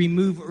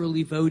remove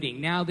early voting.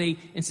 Now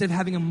instead of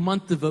having a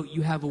month to vote,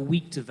 you have a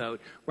week to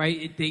vote.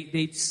 Right?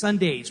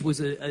 Sundays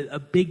was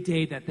a big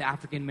day that the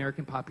African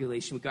American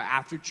population would go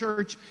after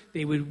church.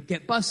 They would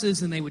get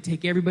buses and they would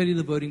take everybody to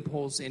the voting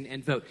polls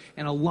and vote.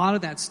 And a lot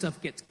of that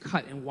stuff gets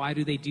cut. And why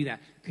do they do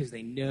that? Because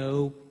they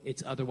know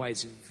it's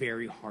otherwise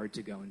very hard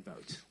to go and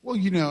vote. Well,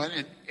 you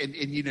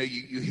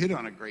hit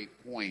on a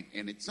great point,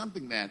 and it's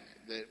something that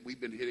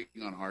we've been hitting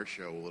on our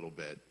show a little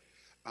bit.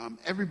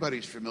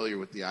 Everybody's familiar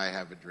with the I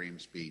Have a Dream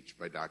speech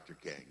by Dr.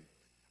 King.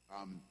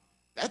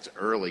 That's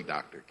early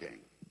Dr. King.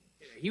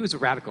 He was a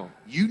radical.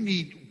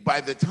 By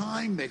the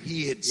time that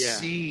he had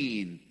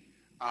seen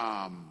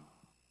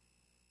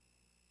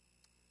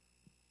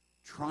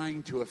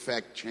trying to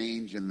affect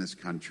change in this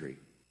country,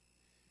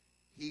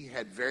 he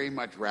had very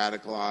much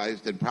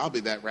radicalized, and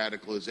probably that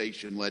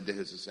radicalization led to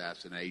his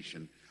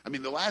assassination. I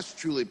mean, the last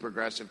truly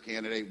progressive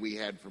candidate we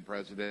had for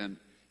president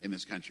in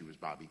this country was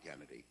Bobby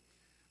Kennedy.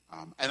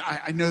 And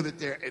I know that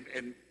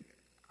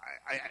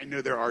I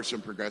know there are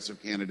some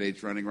progressive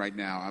candidates running right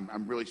now.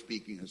 I'm really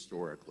speaking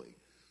historically.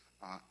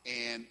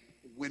 And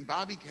when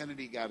Bobby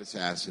Kennedy got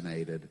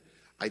assassinated,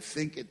 I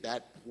think at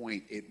that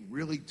point it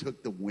really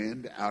took the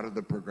wind out of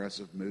the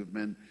progressive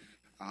movement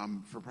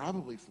for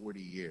probably 40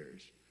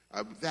 years.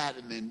 That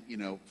and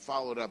then,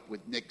 followed up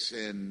with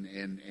Nixon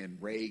and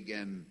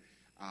Reagan.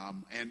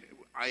 And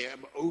I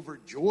am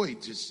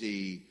overjoyed to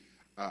see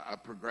a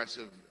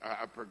progressive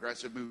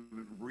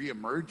movement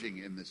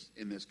reemerging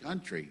in this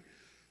country.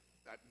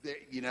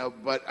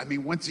 But I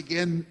mean, once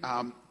again,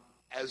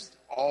 as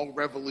all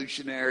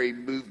revolutionary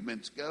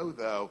movements go,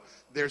 though,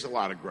 there's a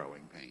lot of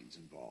growing pains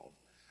involved.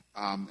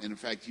 And in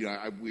fact,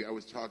 I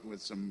was talking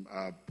with some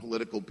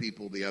political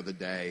people the other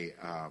day.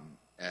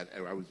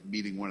 I was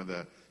meeting one of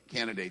the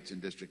candidates in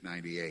District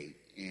 98,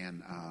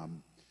 and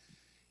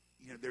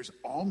there's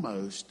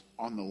almost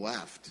on the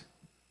left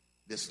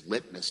this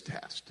litmus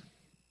test.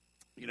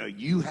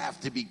 You have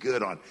to be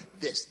good on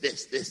this,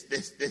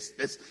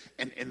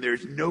 and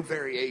there's no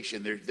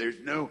variation. There's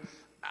no.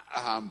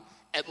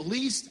 At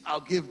least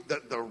I'll give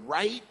the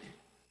right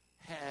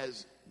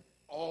has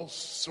all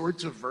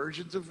sorts of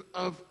versions of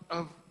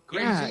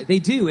crazy. Yeah, they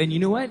do, and you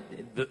know what?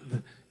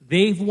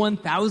 They've won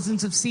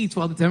thousands of seats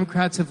while the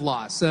Democrats have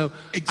lost. So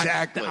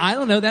exactly, I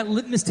don't know. That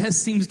litmus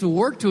test seems to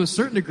work to a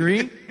certain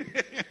degree.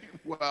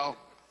 Well.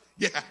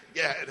 Yeah,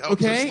 it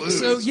helps us lose.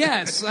 So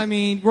yes, I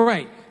mean, we're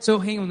right. So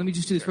hang on, let me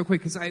just do this real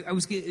quick because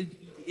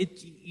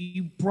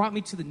you brought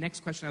me to the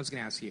next question I was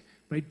going to ask you.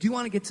 But I do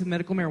want to get to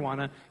medical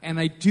marijuana, and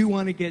I do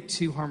want to get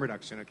to harm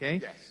reduction,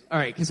 okay? Yes. All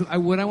right, because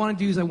what I want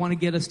to do is I want to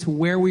get us to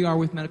where we are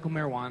with medical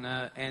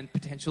marijuana and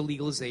potential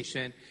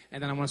legalization,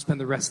 and then I want to spend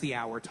the rest of the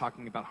hour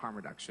talking about harm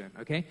reduction,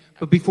 okay?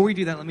 But before we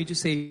do that, let me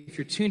just say, if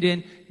you're tuned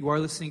in, you are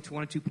listening to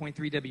 102.3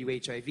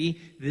 WHIV.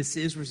 This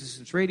is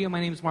Resistance Radio. My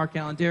name is Mark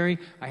Allanderi.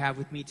 I have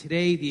with me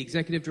today the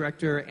executive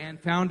director and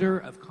founder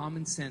of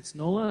Common Sense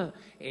NOLA,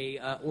 a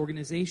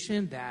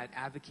organization that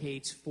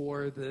advocates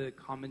for the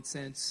common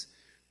sense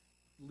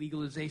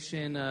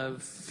legalization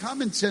of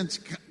common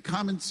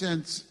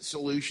sense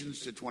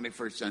solutions to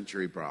 21st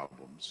century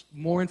problems.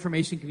 More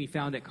information can be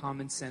found at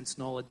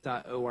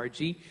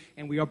commonsensenola.org.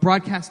 And we are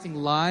broadcasting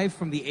live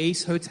from the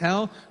Ace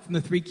Hotel from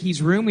the Three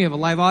Keys room. We have a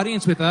live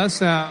audience with us.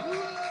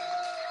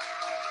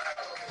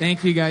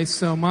 Thank you guys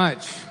so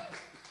much.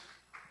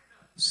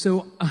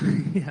 So,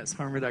 yes,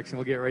 harm reduction.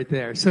 We'll get right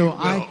there. So,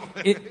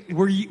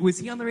 was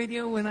he on the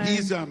radio when I?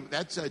 He's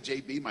that's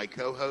JB, my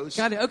co-host.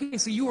 Got it. Okay,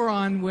 so you were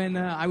on when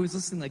I was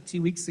listening like 2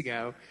 weeks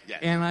ago, yes.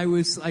 And I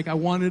was like, I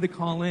wanted to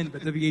call in,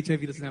 but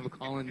WHIV doesn't have a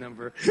call-in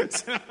number.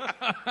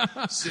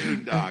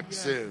 Soon, Doc.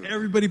 Soon.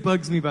 Everybody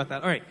bugs me about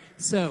that. All right.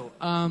 So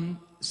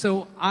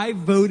I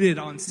voted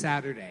on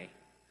Saturday,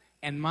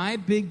 and my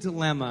big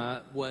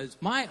dilemma was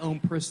my own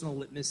personal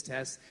litmus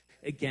test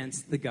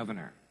against the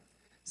governor.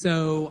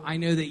 So I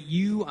know that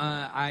you,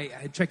 I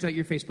had checked out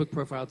your Facebook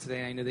profile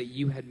today. I know that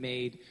you had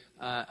made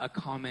a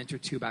comment or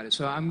two about it.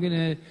 So I'm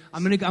gonna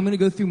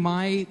go through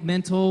my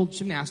mental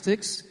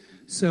gymnastics.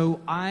 So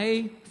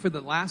I, for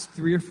the last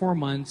 3 or 4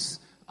 months,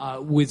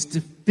 was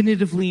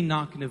definitively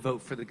not going to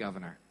vote for the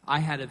governor. I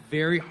had a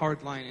very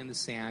hard line in the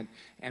sand,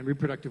 and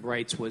reproductive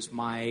rights was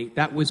my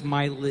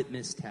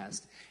litmus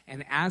test.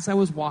 And as I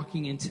was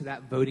walking into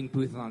that voting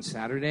booth on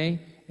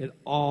Saturday, it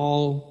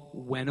all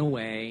went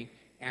away.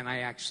 And I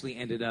actually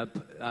ended up,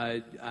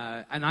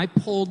 and I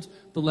pulled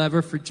the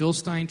lever for Jill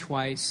Stein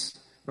twice,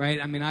 right?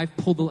 I mean, I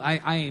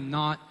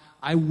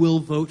will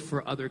vote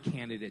for other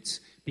candidates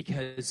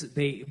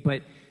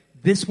but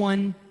this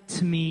one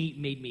to me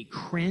made me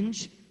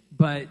cringe.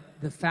 But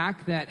the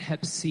fact that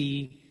Hep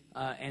C,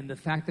 and the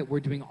fact that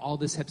we're doing all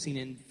this Hep C, and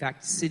in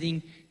fact,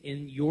 sitting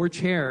in your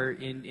chair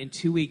in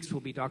 2 weeks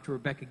will be Dr.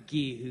 Rebecca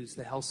Gee, who's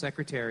the health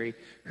secretary,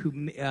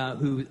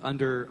 who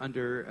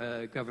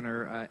under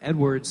Governor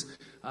Edwards,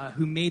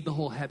 who made the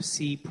whole Hep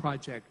C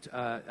project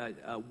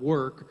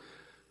work.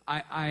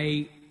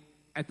 I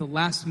at the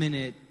last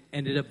minute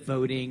ended up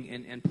voting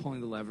and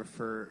pulling the lever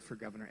for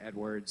Governor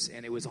Edwards,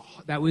 and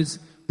that was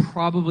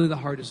probably the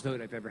hardest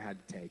vote I've ever had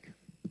to take.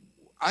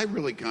 I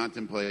really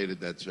contemplated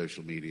that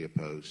social media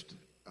post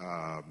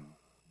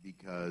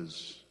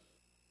because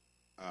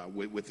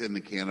within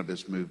the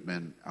cannabis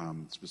movement,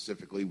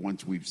 specifically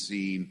once we've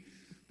seen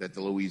that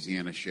the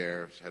Louisiana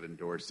sheriffs had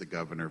endorsed the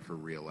governor for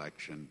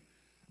re-election,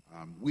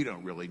 we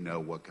don't really know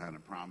what kind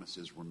of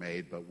promises were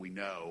made, but we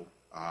know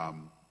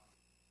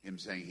him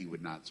saying he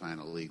would not sign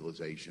a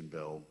legalization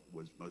bill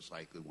was most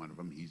likely one of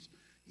them. He's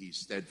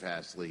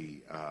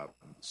steadfastly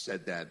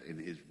said that in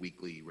his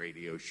weekly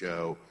radio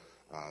show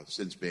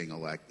since being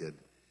elected.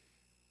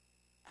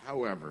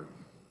 However,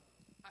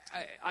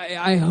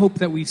 I hope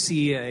that we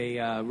see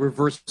a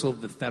reversal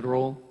of the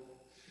federal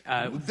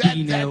that's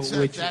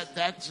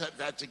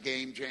a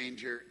game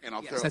changer. And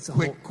I'll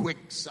throw a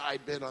quick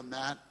side bit on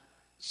that.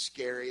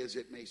 Scary as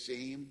it may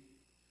seem,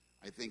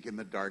 I think in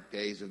the dark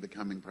days of the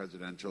coming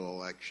presidential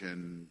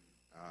election,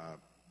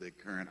 the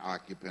current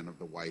occupant of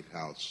the White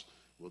House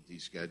will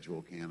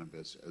deschedule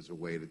cannabis as a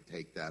way to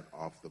take that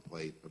off the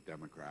plate of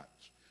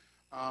Democrats.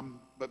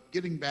 But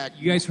getting back,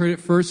 You guys heard it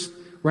first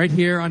right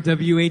here on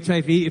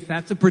WHIV. If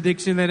that's a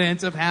prediction that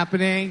ends up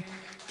happening,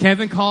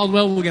 Kevin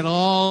Caldwell will get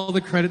all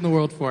the credit in the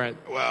world for it.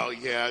 Well,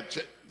 yeah,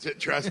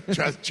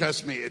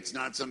 trust me, it's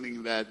not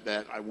something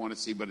that I want to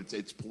see, but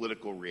it's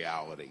political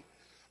reality.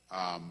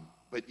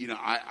 But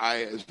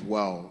I as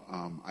well.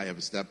 I have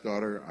a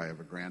stepdaughter. I have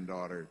a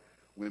granddaughter.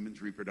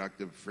 Women's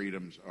reproductive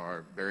freedoms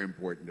are very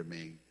important to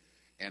me.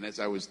 And as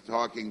I was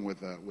talking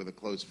with a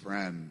close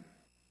friend,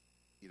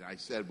 I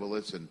said, well,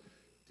 listen,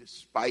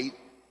 despite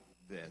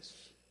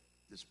this,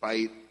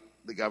 despite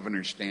the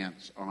governor's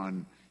stance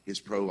on his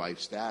pro-life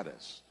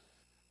status,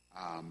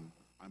 I'm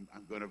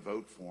going to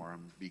vote for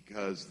him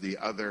because the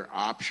other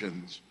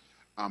options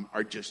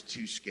are just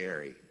too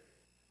scary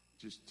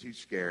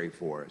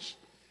for us.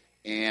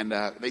 And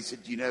they said,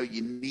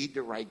 you need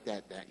to write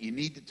that down. You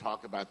need to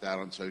talk about that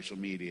on social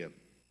media.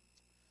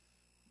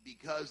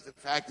 Because the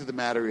fact of the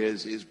matter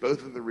is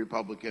both of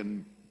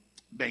the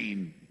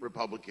main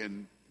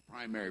Republican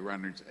primary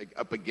runners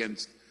up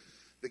against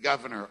the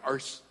governor are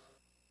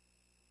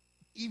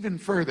even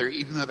further,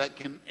 even though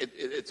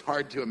it's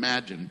hard to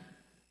imagine.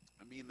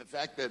 I mean, the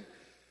fact that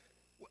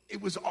it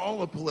was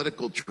all a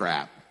political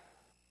trap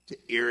to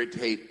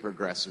irritate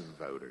progressive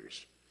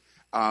voters.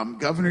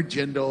 Governor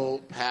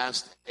Jindal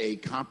passed a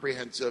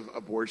comprehensive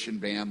abortion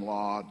ban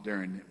law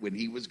when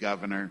he was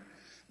governor.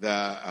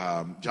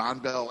 John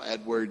Bel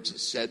Edwards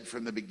said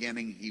from the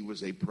beginning he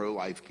was a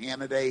pro-life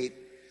candidate.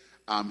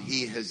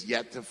 He has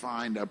yet to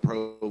find a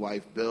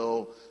pro-life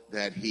bill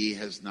that he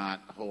has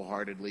not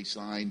wholeheartedly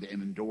signed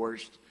and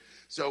endorsed.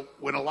 So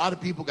when a lot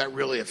of people got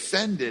really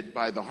offended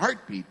by the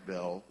heartbeat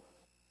bill,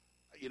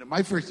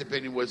 my first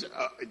opinion was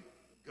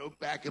go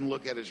back and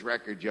look at his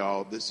record,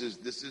 y'all. This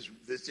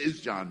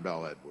is John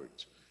Bel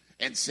Edwards.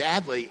 And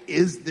sadly,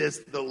 is this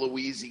the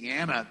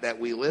Louisiana that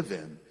we live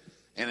in?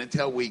 And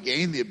until we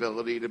gain the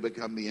ability to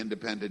become the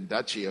independent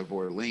Duchy of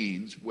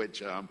Orleans,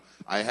 which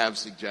I have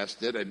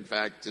suggested, in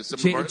fact, to some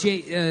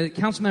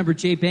Councilmember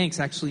Jay Banks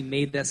actually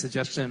made that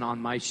suggestion on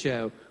my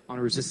show on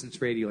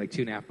Resistance Radio like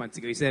 2.5 months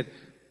ago. He said,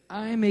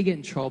 I may get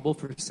in trouble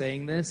for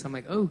saying this. I'm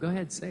like, oh, go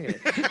ahead, say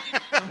it.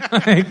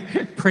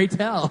 Like, pray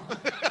tell.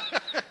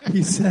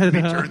 He said,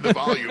 he turned the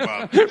volume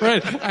up.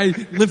 Right.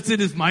 I lifted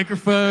his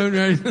microphone,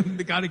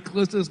 right? Got it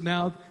close to his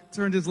mouth,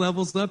 turned his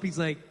levels up. He's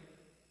like,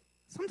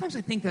 sometimes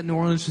I think that New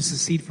Orleans should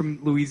secede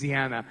from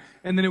Louisiana.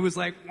 And then it was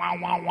like, wow,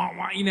 wow, wow,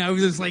 wow. It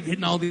was just like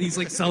hitting all these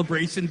like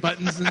celebration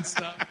buttons and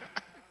stuff.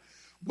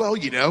 Well,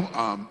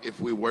 if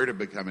we were to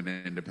become an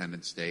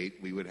independent state,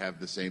 we would have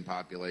the same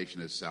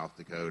population as South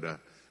Dakota,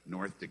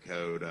 North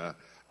Dakota.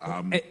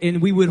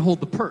 And we would hold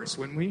the purse,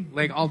 wouldn't we?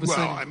 Like all of a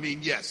sudden. Well, I mean,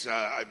 yes.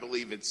 I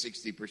believe it's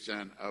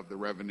 60% of the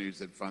revenues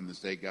that fund the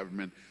state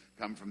government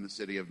come from the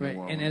city of New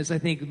Orleans. And as I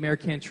think Mayor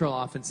Cantrell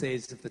often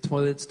says, if the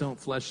toilets don't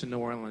flush in New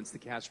Orleans, the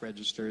cash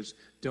registers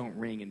don't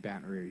ring in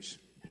Baton Rouge.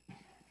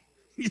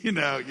 You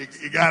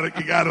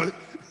gotta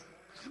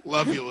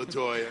love you,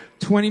 LaToya.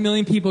 20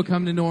 million people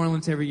come to New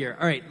Orleans every year.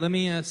 All right, let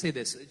me say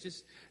this.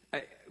 How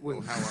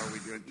are we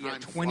doing? Time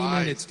 20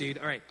 flies. minutes, dude.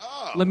 All right.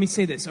 Oh. Let me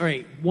say this. All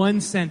right,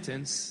 one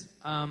sentence.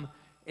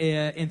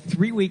 In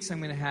 3 weeks, I'm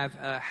going to have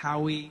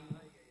Howie.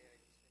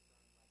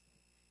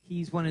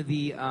 He's one of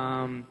the.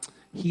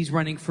 He's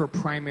running for a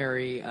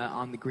primary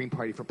on the Green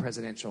Party for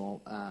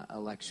presidential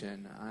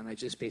election, and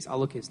I'll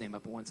look his name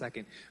up in 1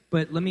 second.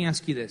 But let me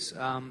ask you this: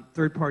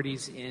 third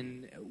parties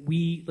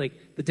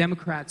the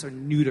Democrats are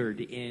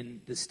neutered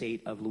in the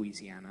state of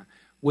Louisiana.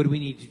 What do we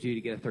need to do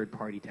to get a third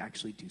party to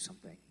actually do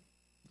something?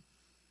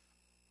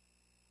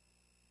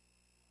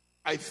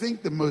 I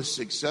think the most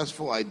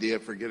successful idea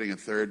for getting a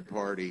third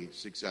party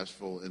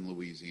successful in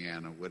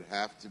Louisiana would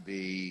have to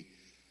be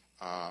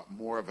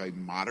more of a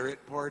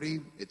moderate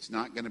party. It's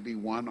not going to be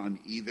one on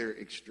either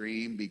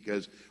extreme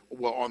because,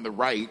 on the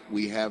right,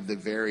 we have the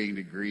varying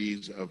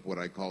degrees of what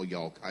I call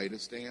Al-Qaeda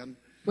stand.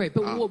 Right,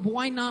 but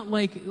why not,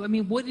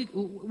 when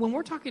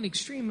we're talking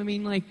extreme,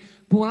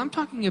 but when I'm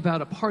talking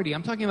about a party,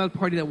 I'm talking about a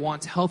party that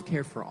wants health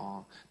care for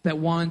all, that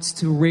wants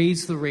to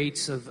raise the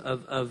rates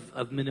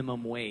of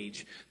minimum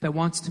wage, that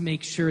wants to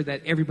make sure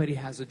that everybody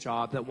has a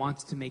job, that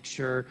wants to make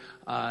sure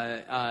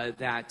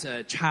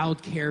that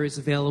child care is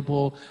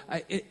available.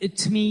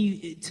 To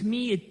me,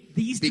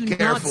 these do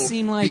not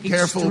seem like extreme.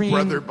 Be careful,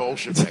 brother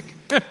Bolshevik.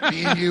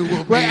 Me and you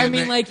will be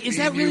is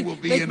that really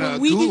when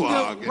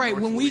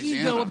we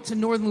can go up to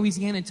northern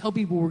Louisiana and tell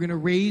people we're going to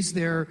raise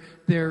their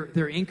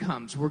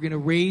incomes, we're going to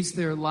raise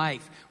their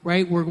life,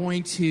 right? We're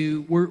going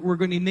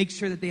to make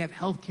sure that they have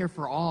health care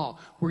for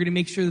all. We're going to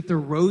make sure that their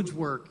roads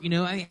work.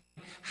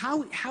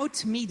 How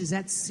to me does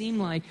that seem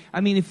like?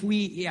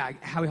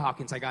 Howie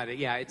Hawkins, I got it.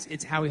 Yeah,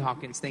 it's Howie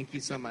Hawkins. Thank you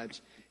so much.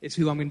 It's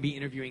who I'm going to be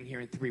interviewing here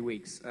in 2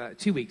 weeks.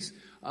 To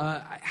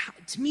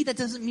me, that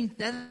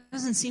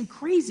doesn't seem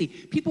crazy.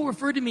 People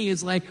refer to me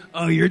as like,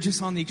 oh, you're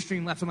just on the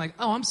extreme left. I'm like,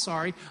 oh, I'm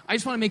sorry. I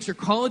just want to make sure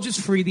college is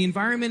free, the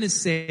environment is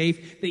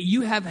safe, that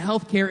you have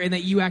health care, and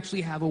that you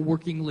actually have a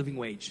working living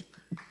wage.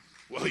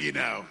 Well,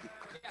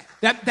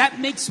 That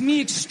makes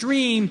me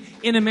extreme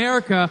in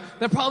America.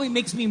 That probably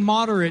makes me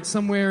moderate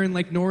somewhere in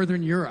like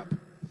Northern Europe.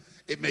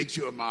 It makes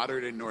you a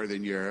moderate in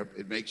Northern Europe.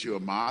 It makes you a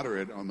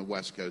moderate on the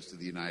west coast of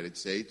the United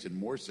States, and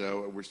more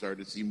so, we're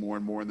starting to see more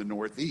and more in the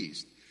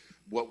Northeast.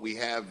 What we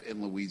have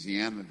in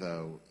Louisiana,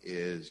 though,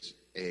 is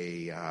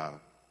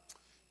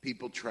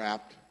people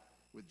trapped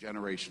with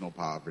generational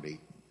poverty.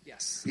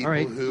 Yes.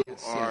 People who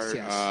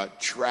are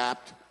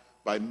trapped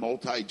by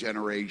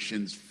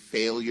multi-generations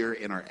failure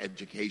in our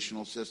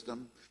educational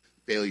system,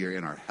 failure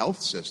in our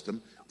health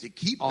system to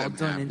keep all them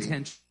done happy.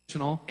 Intentional.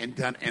 And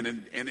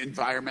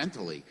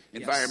environmentally.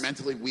 Yes.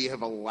 Environmentally, we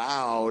have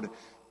allowed,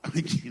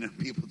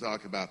 people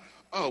talk about,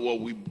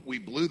 we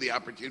blew the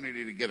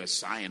opportunity to get a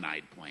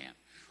cyanide plant.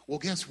 Well,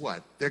 guess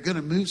what? They're going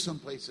to move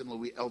someplace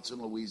else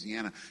in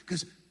Louisiana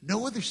because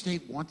no other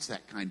state wants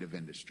that kind of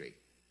industry.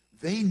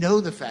 They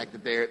know the fact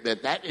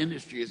that that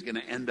industry is going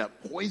to end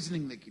up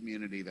poisoning the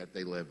community that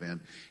they live in,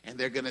 and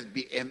they're going to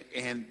be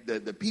and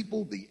the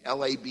people, the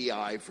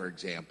LABI, for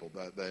example,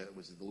 the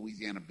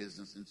Louisiana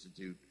Business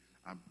Institute.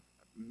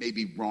 May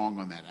be wrong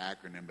on that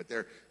acronym, but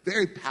they're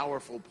very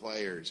powerful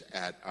players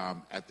at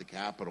the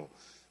Capitol.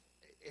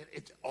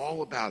 It's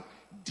all about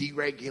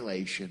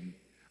deregulation.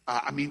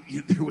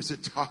 There was a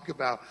talk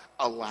about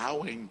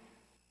allowing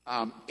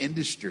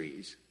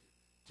industries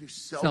to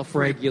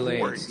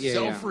self-regulate.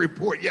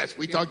 Self-report. Yes,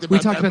 we talked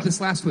about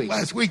this last week.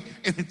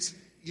 And it's,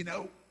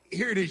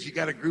 here it is. You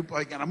got a group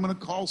and I'm going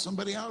to call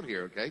somebody out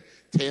here, okay?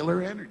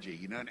 Taylor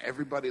Energy, and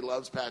everybody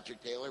loves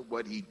Patrick Taylor.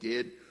 What he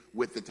did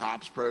with the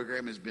TOPS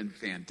program has been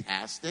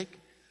fantastic.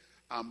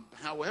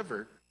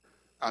 However,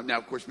 now,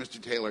 of course,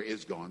 Mr. Taylor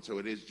is gone, so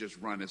it is just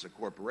run as a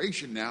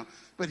corporation now.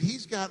 But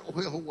he's got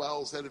oil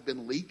wells that have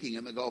been leaking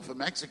in the Gulf of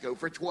Mexico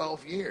for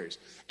 12 years.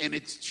 And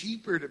it's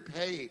cheaper to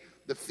pay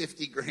the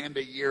 $50,000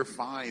 a year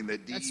fine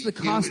that DEQ That's the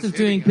cost of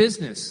doing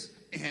business.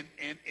 And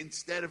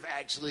instead of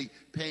actually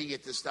paying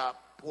it to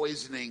stop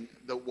poisoning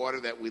the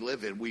water that we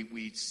live in,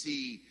 we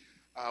see,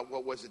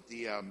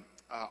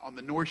 on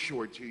the North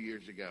Shore 2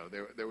 years ago,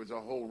 there was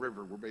a whole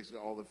river where basically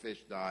all the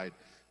fish died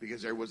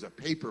because there was a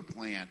paper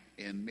plant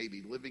in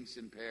maybe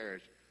Livingston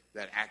Parish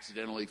that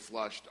accidentally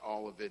flushed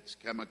all of its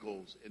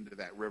chemicals into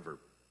that river.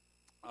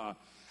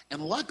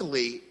 And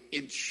luckily,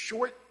 in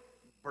short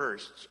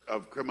bursts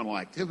of criminal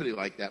activity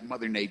like that,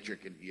 Mother Nature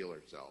can heal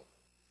herself.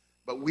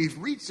 But we've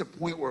reached a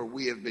point where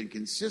we have been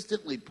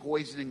consistently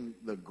poisoning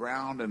the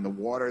ground and the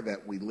water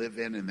that we live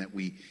in and that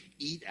we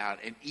eat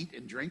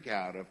and drink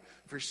out of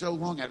for so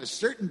long. At a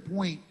certain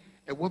point,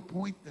 at what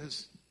point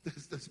does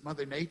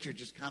Mother Nature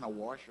just kind of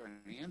wash her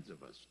hands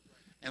of us?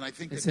 And I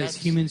think it says,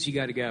 humans, you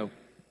got to go.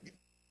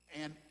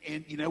 And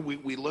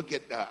we look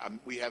at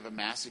we have a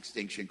mass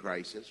extinction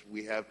crisis.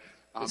 We have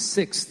the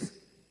sixth.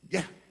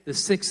 Yeah, the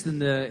sixth in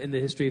the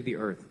history of the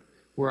Earth.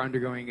 We're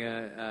undergoing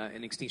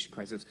an extinction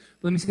crisis.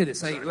 But let me say this: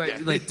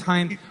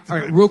 time. All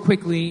right, real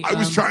quickly. I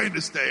was trying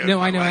to stay.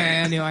 No, I know.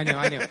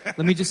 Let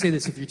me just say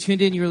this: if you're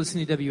tuned in, you're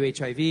listening to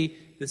WHIV.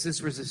 This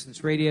is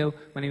Resistance Radio.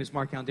 My name is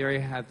Mark Aldaria.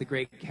 I have the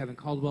great Kevin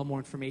Caldwell. More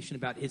information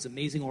about his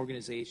amazing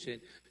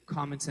organization,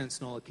 Common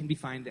Sense NOLA, can be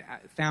found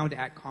at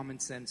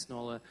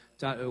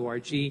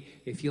commonsensenola.org.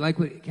 If you like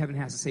what Kevin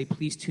has to say,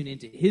 please tune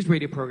into his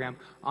radio program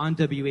on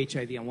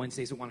WHIV on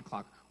Wednesdays at 1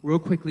 o'clock. Real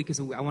quickly, because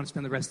I want to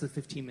spend the rest of the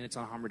 15 minutes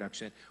on harm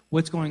reduction.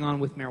 What's going on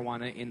with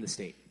marijuana in the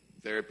state?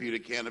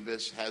 Therapeutic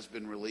cannabis has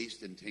been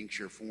released in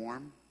tincture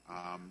form.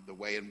 The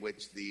way in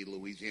which the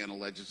Louisiana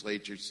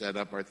legislature set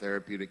up our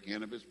therapeutic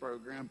cannabis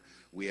program,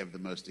 we have the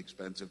most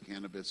expensive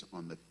cannabis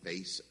on the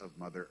face of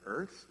Mother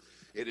Earth.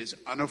 It is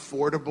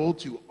unaffordable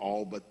to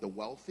all but the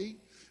wealthy.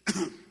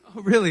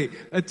 Oh, really?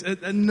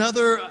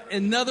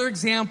 Another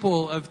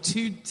example of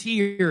two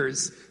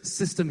tiers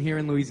system here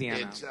in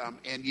Louisiana.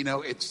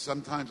 It's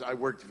sometimes I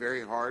worked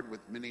very hard with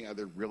many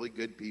other really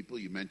good people.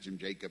 You mentioned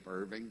Jacob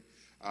Irving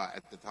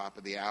at the top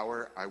of the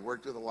hour. I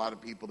worked with a lot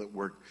of people that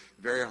worked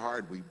very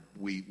hard.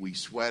 We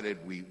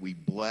sweated, we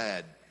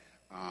bled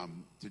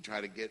to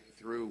try to get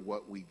through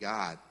what we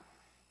got.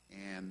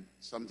 And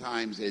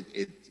sometimes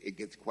it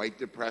gets quite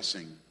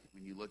depressing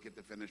when you look at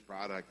the finished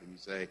product and you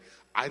say,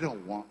 I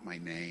don't want my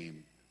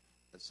name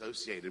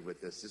associated with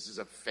this. This is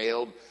a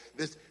failed,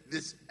 the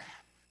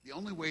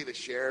only way the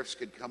sheriffs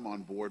could come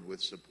on board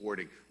with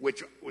supporting,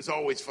 which was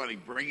always funny,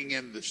 bringing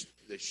in the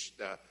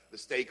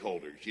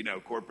stakeholders.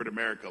 Corporate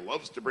America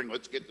loves to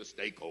let's get the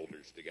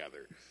stakeholders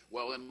together.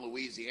 Well, in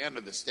Louisiana,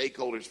 the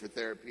stakeholders for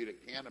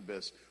therapeutic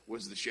cannabis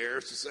was the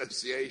Sheriff's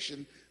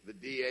Association, the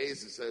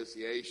DA's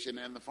Association,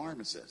 and the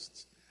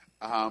pharmacists.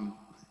 I'm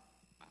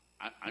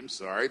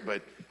sorry,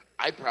 but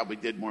I probably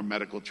did more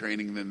medical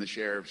training than the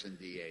sheriffs and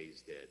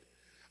DAs did.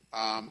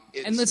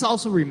 And let's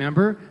also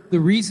remember the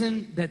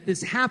reason that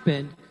this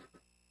happened,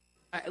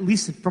 at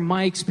least from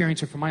my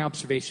experience or from my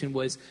observation,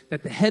 was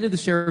that the head of the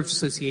Sheriff's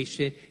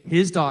Association,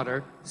 his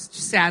daughter,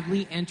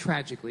 sadly and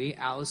tragically,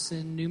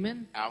 Allison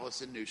Newstrom,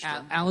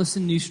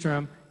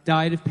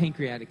 died of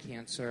pancreatic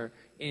cancer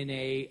in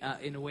a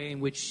way in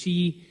which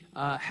she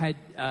had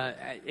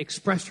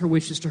expressed her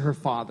wishes to her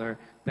father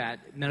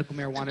that medical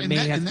marijuana may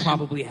have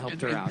probably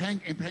helped her out.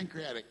 And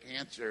pancreatic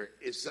cancer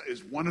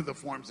is one of the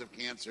forms of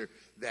cancer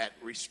that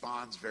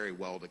responds very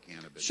well to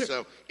cannabis. Sure.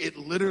 So it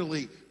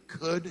literally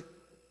could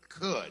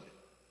could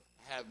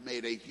have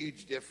made a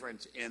huge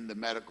difference in the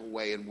medical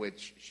way in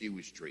which she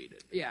was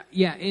treated. Yeah.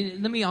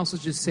 And let me also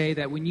just say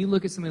that when you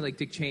look at somebody like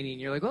Dick Cheney and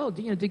you're like, oh,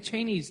 Dick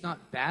Cheney's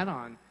not bad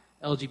on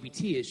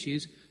LGBT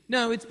issues.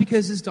 No, it's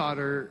because his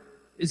daughter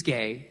is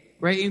gay,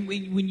 right? And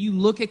when you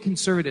look at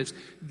conservatives,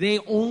 they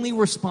only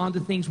respond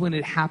to things when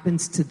it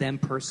happens to them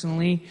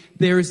personally.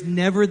 There's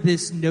never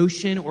this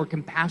notion or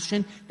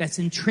compassion that's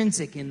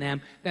intrinsic in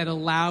them that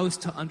allows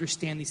to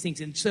understand these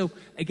things. And so,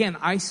 again,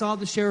 I saw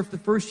the sheriff the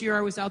first year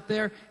I was out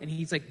there, and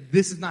he's like,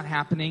 this is not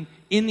happening.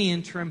 In the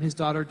interim, his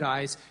daughter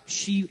dies.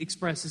 She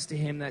expresses to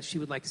him that she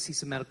would like to see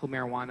some medical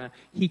marijuana.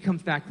 He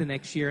comes back the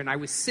next year, and I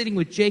was sitting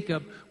with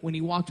Jacob. When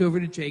he walked over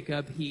to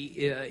Jacob,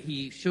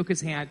 he shook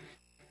his hand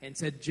and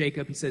said,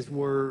 Jacob, he says,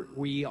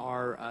 we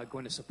are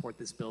going to support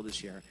this bill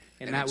this year.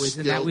 And that was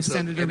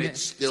Senator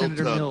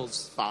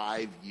Mills.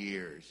 5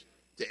 years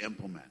to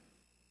implement.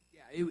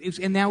 Yeah,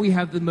 and now we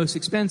have the most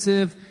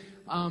expensive.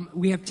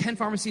 We have 10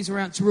 pharmacies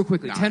around. So real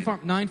quickly,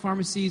 9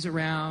 pharmacies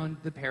around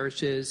the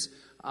parishes.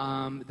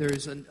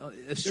 There's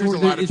a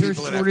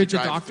shortage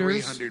of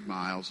doctors. 300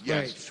 miles. Yes.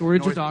 Right.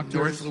 Shortage of doctors.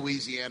 North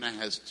Louisiana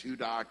has 2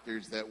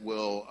 doctors that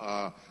will.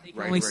 They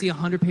can only see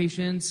 100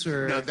 patients,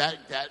 or no, that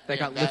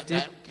got lifted.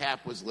 That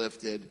cap was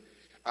lifted.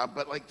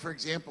 But like, for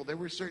example, there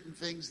were certain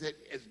things that,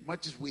 as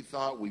much as we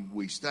thought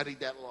we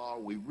studied that law,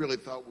 we really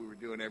thought we were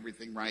doing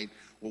everything right.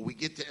 Well, we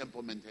get to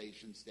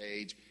implementation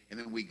stage, and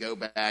then we go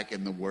back,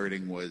 and the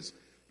wording was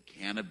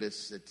cannabis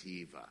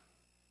sativa,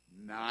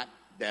 not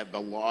that the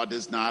law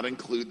does not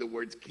include the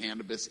words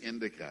cannabis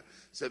indica.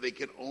 So they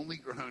can only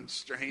grow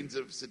strains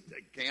of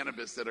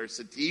cannabis that are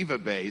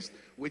sativa-based,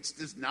 which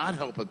does not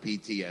help a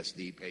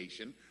PTSD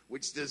patient,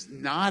 which does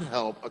not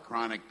help a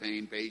chronic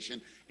pain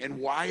patient. And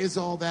why is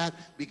all that?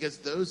 Because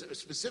those,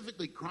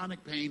 specifically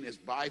chronic pain, is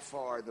by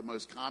far the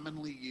most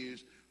commonly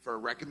used for a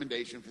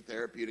recommendation for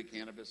therapeutic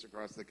cannabis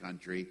across the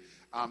country.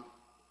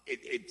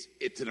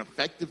 It's an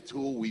effective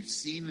tool. We've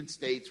seen in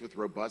states with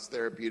robust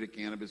therapeutic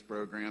cannabis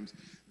programs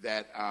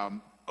that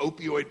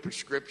opioid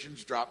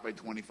prescriptions drop by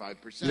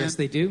 25%. Yes,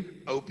 they do.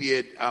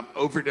 Opiate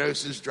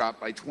overdoses drop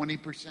by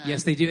 20%.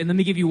 Yes, they do. And let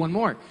me give you one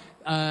more.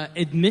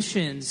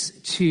 Admissions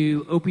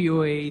to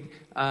opioid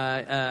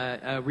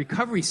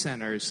recovery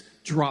centers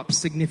drop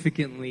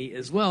significantly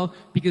as well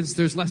because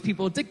there's less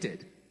people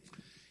addicted.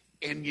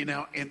 And,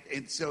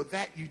 and so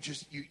that you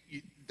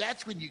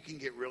that's when you can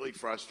get really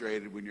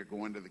frustrated when you're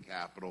going to the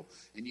Capitol,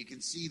 and you can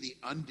see the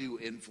undue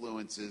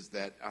influences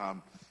that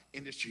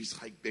industries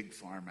like Big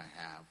Pharma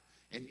have.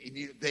 And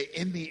they,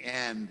 in the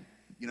end,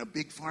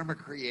 Big Pharma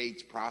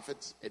creates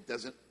profits. It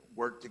doesn't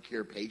work to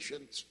cure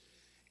patients.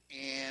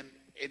 And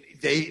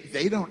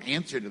they don't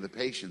answer to the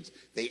patients.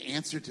 They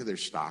answer to their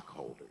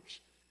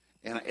stockholders.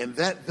 And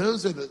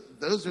those are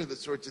the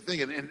sorts of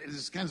things. And this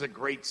is kind of a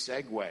great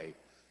segue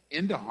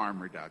into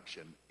harm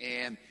reduction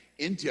and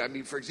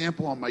into, for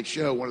example, on my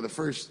show, one of the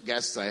first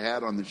guests I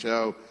had on the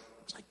show,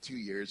 it was like 2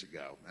 years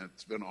ago. And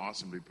it's been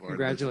awesome to be part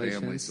of this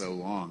family so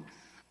long.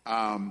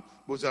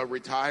 Was a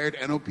retired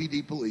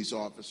NOPD police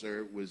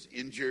officer, was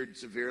injured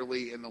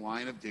severely in the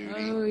line of duty.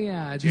 Oh,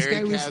 yeah. This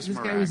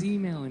guy was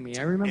emailing me.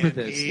 I remember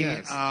this,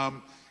 yes.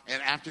 And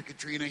after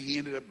Katrina, he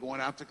ended up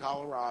going out to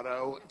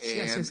Colorado. And,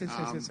 yes,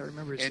 I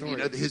remember his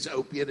story. And, his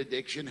opiate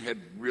addiction had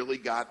really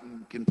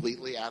gotten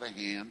completely out of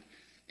hand.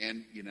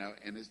 And,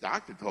 and his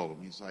doctor told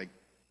him, he's like,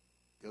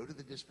 go to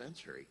the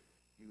dispensary.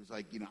 He was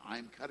like,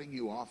 I'm cutting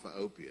you off of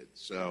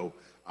opiates. So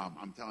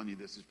I'm telling you,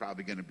 this is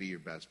probably going to be your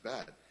best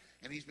bet.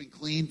 And he's been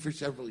clean for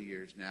several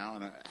years now,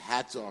 and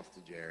hats off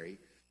to Jerry.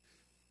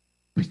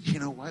 But you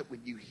know what?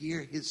 When you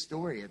hear his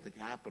story at the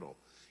Capitol,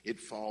 it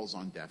falls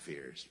on deaf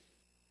ears.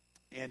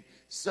 And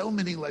so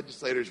many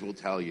legislators will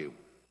tell you,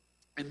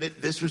 and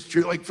this was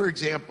true. Like, for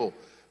example,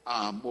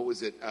 what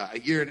was it? A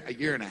year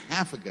and a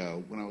half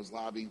ago, when I was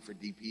lobbying for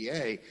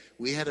DPA,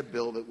 we had a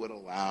bill that would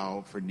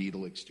allow for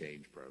needle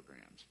exchange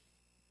programs.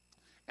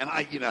 And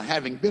I,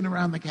 having been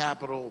around the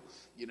Capitol,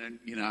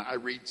 I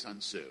read Sun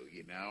Tzu.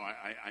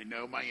 I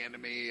know my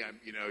enemy.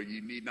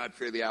 You need not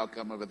fear the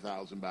outcome of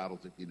 1,000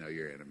 battles if you know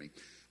your enemy.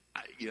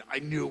 I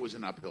knew it was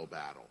an uphill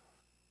battle.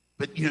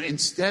 But,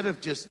 instead of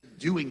just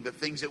doing the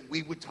things that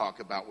we would talk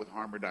about with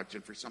harm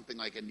reduction for something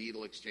like a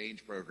needle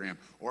exchange program,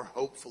 or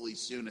hopefully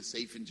soon a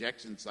safe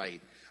injection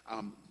site,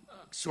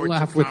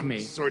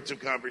 sorts of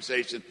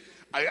conversation.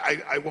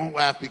 I won't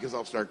laugh because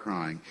I'll start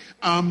crying.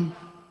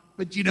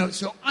 But,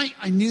 so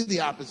I knew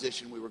the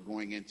opposition we were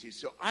going into.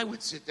 So I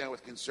would sit down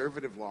with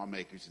conservative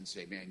lawmakers and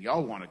say, man,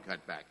 y'all want to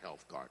cut back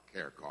health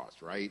care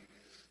costs, right?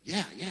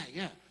 Yeah.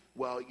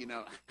 Well,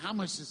 how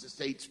much does the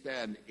state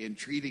spend in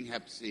treating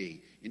Hep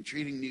C, in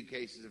treating new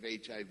cases of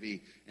HIV,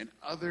 and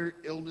other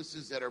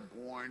illnesses that are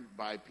borne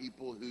by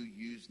people who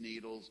use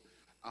needles?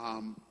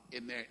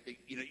 In there,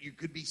 you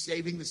could be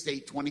saving the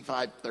state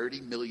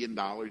 $25-30 million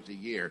a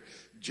year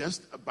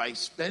just by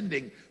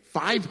spending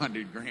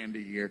 $500,000 a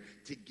year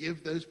to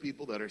give those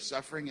people that are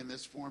suffering in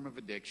this form of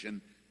addiction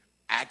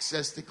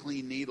access to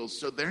clean needles,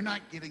 so they're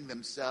not getting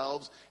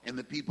themselves and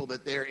the people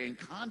that they're in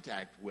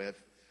contact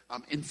with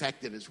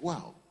infected as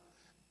well.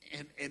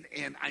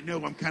 And I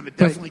know I'm kind of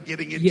definitely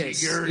getting into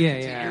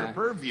your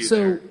purview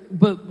there.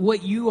 But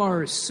what you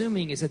are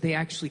assuming is that they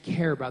actually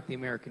care about the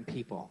American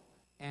people.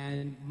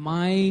 And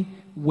my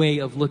way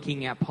of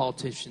looking at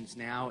politicians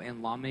now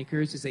and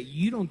lawmakers is that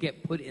you don't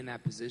get put in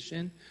that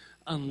position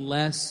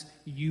unless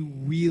you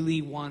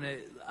really want to.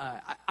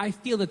 I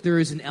feel that there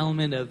is an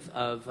element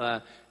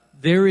of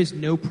there is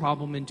no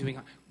problem in doing.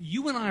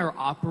 You and I are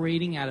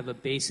operating out of a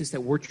basis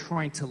that we're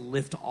trying to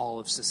lift all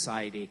of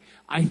society.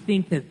 I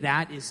think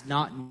that is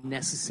not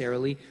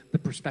necessarily the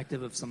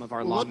perspective of some of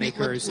our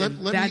lawmakers.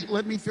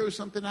 Let me throw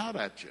something out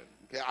at you.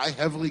 Okay, I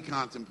heavily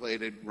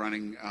contemplated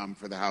running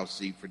for the House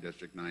seat for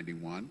District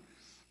 91.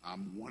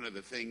 One of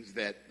the things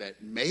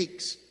that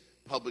makes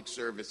public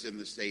service in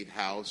the state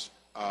house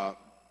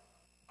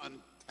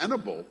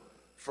untenable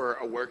for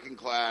a working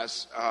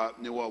class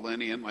New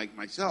Orleanian like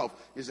myself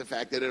is the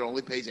fact that it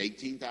only pays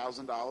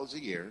 $18,000 a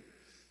year.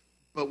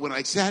 But when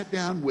I sat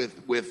down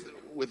with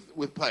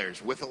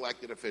players, with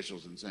elected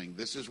officials, and saying,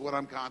 "This is what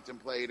I'm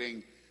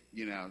contemplating,"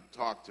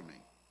 talk to me.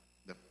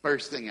 The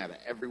first thing out of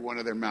every one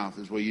of their mouth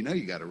is, "Well, you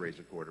got to raise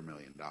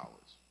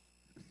 $250,000."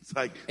 It's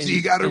like, so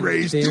you got to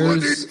raise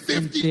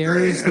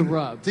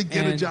 $250,000 to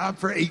get a job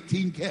for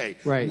 $18K.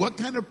 Right. What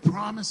kind of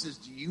promises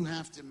do you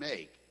have to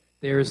make?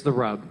 There's the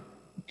rub.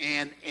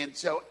 And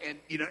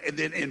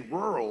then in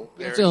rural,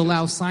 you have to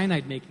allow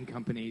cyanide making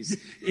companies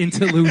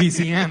into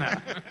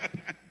Louisiana.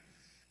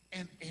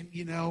 and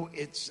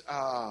it's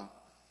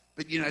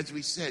but as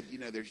we said,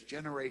 there's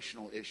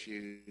generational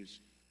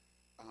issues.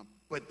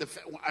 But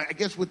I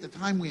guess with the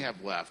time we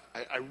have left,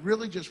 I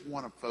really just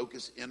want to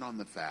focus in on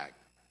the fact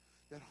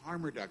that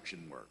harm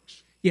reduction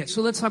works. Yeah,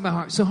 so let's talk about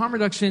harm. So harm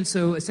reduction,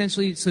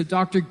 essentially,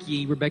 Dr.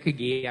 Gee, Rebecca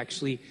Gee,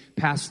 actually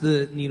passed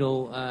the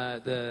needle,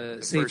 the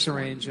safe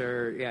syringe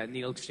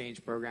needle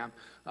exchange program.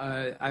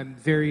 I'm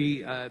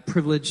very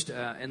privileged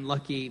and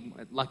lucky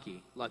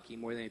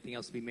more than anything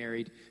else to be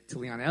married to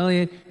Leon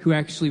Elliott, who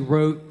actually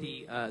wrote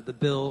the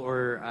bill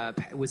or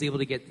was able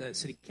to get the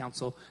city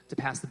council to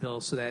pass the bill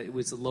so that it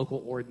was a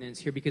local ordinance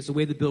here. Because the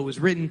way the bill was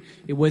written,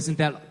 it wasn't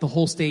that the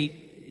whole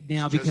state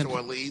now because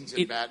Orleans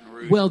and Baton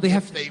Rouge. Well, they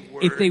have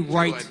if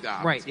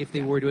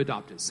they were to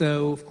adopt it.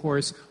 So, of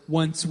course,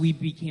 once we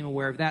became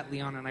aware of that,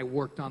 Leon and I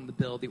worked on the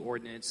bill, the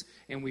ordinance,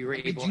 and we were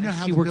able. Do you know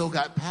how the bill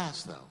got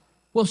passed, though?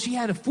 Well, she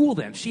had to fool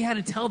them. She had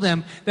to tell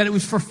them that it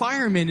was for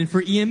firemen and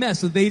for EMS,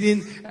 so they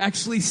didn't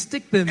actually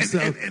stick them.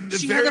 And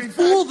she had to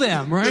fool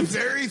them, right? The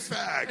very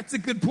fact that's a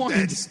good point.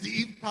 That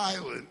Steve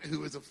Pylant,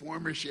 who is a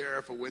former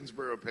sheriff of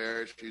Winsboro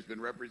Parish, who's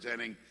been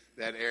representing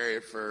that area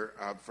for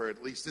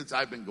at least since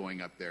I've been going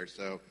up there.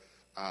 So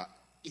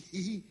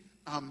he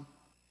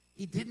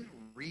didn't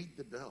read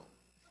the bill.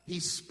 He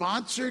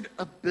sponsored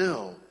a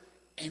bill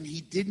and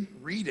he didn't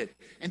read it.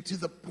 And to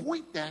the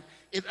point that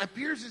it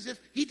appears as if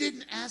he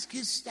didn't ask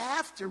his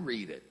staff to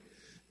read it.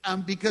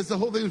 Because the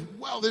whole thing is,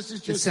 well, this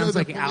is just so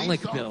the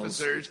police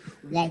officers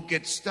won't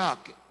get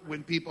stuck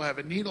when people have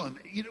a needle. And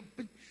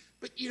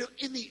but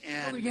in the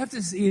end, you have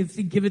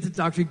to give it to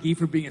Dr. Gee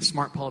for being a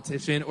smart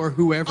politician, or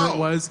whoever it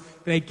was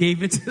that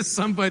gave it to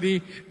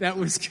somebody that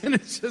was going to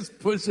just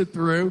push it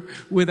through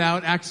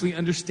without actually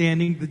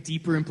understanding the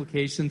deeper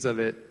implications of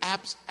it.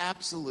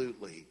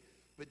 Absolutely,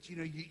 but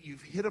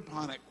you've hit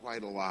upon it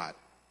quite a lot.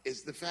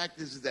 The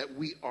fact is that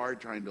we are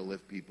trying to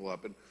lift people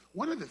up, and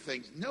one of the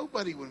things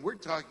when we're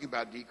talking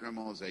about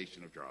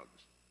decriminalization of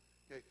drugs.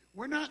 Okay,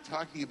 we're not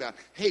talking about,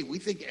 hey, we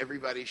think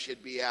everybody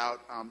should be out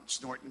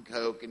snorting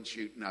coke and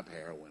shooting up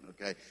heroin,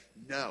 okay?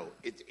 No,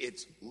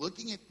 it's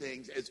looking at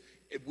things as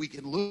if we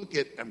can look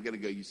at, I'm going to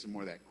go use some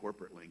more of that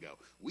corporate lingo.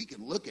 We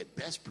can look at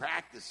best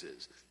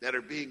practices that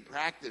are being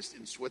practiced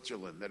in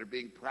Switzerland, that are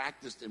being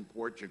practiced in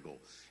Portugal.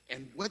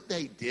 And what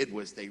they did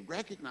was they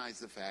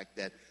recognized the fact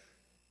that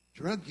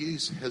drug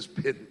use has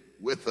been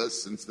with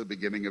us since the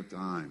beginning of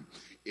time.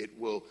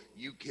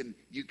 You can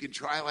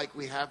try like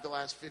we have the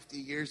last 50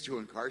 years to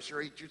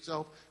incarcerate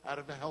yourself out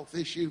of a health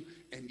issue,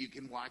 and you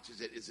can watch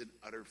as it is an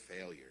utter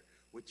failure.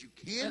 What you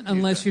can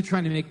unless you're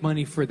trying to make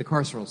money for the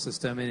carceral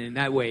system, and in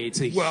that way,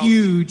 it's a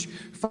huge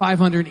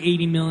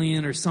 $580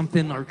 million or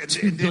something or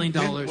 $2 billion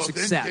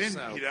success.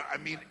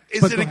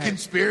 Is it a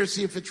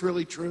conspiracy if it's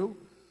really true?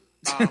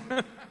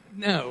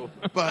 No.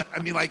 But,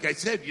 like I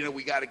said,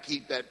 we got to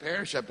keep that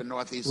parish up in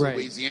northeast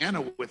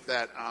Louisiana with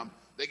that.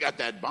 They got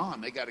that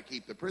bond. They got to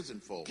keep the prison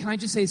full. Can I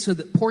just say, so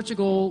that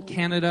Portugal,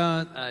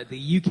 Canada,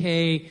 the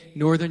UK,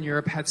 Northern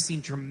Europe have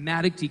seen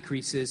dramatic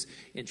decreases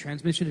in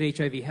transmission of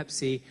HIV, Hep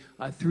C,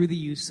 through the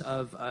use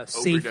of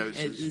safe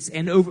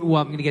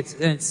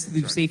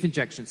safe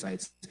injection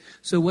sites.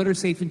 So what are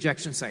safe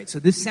injection sites? So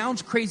this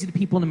sounds crazy to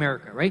people in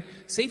America, right?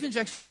 Safe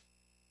injection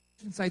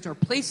sites are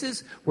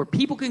places where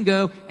people can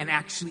go and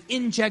actually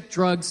inject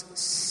drugs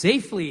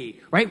safely,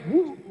 right?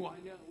 Woo, I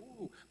know.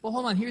 Woo. Well,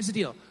 hold on. Here's the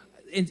deal.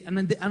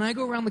 And I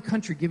go around the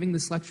country giving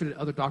this lecture to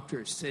other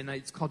doctors, and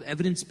it's called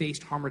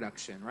evidence-based harm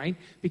reduction, right?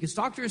 Because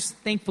doctors,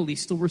 thankfully,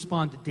 still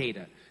respond to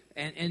data.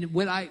 And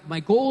my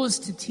goal is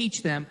to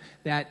teach them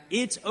that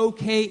it's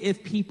okay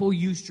if people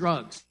use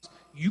drugs.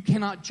 You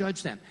cannot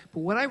judge them.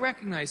 But what I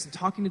recognize in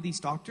talking to these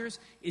doctors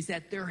is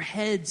that their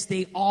heads,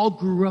 they all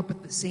grew up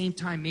at the same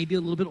time, maybe a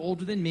little bit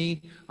older than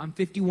me. I'm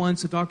 51,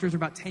 so doctors are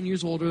about 10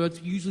 years older.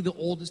 That's usually the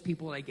oldest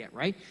people that I get,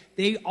 right?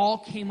 They all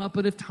came up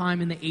at a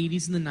time in the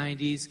 80s and the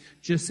 90s.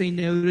 Just say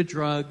no to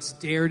drugs,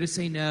 dare to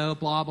say no,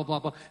 blah, blah, blah,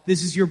 blah.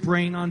 This is your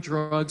brain on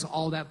drugs,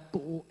 all that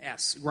bull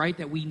S, right,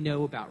 that we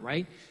know about,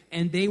 right?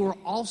 And they were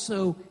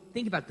also,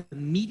 think about the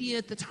media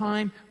at the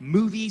time,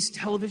 movies,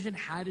 television,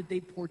 how did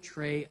they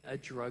portray a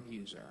drug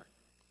user?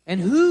 And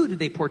who did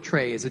they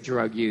portray as a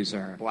drug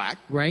user? Black.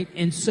 Right?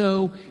 And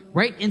so this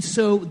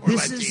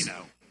Latino. is...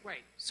 Right.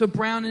 So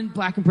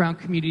black and brown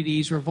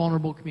communities or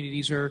vulnerable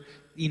communities or,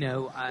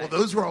 well,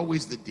 those were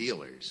always the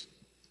dealers.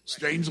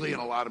 Strangely, in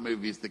a lot of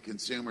movies, the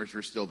consumers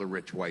were still the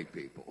rich white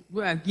people.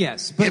 Well,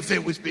 yes. But, if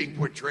it was being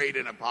portrayed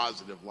in a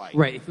positive light.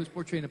 Right, if it was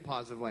portrayed in a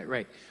positive light,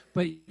 right.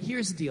 But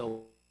here's the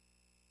deal.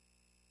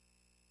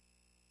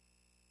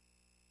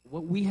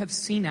 What we have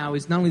seen now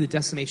is not only the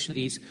decimation of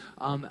these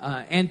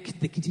and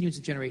the continuance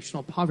of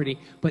generational poverty,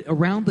 but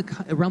around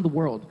the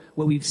world,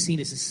 what we've seen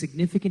is a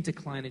significant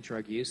decline in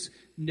drug use.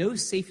 No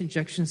safe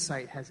injection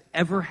site has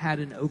ever had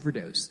an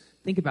overdose.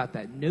 Think about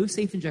that. No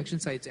safe injection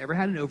site has ever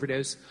had an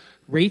overdose.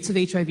 Rates of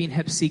HIV and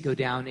Hep C go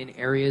down in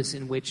areas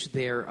in which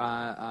they're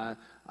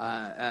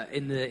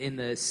in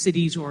the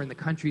cities or in the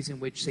countries in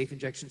which safe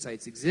injection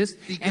sites exist.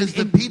 Because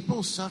the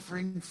people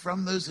suffering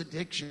from those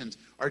addictions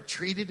are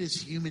treated as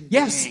human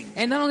yes, beings.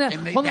 And not only that,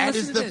 and that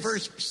is the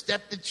first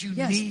step that you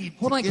need.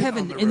 Hold on,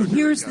 Kevin. And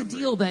here's the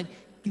deal that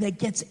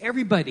gets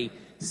everybody.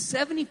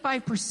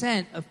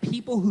 75% of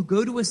people who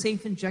go to a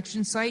safe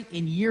injection site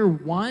in year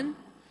one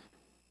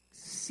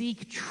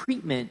seek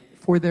treatment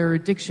for their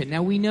addiction.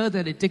 Now, we know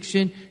that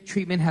addiction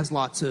treatment has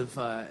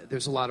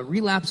there's a lot of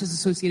relapses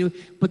associated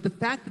with it, but the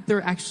fact that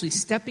they're actually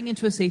stepping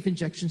into a safe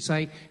injection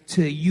site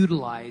to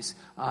utilize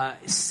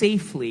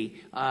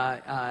safely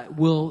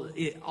will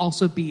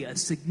also be a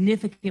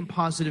significant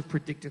positive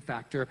predictive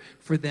factor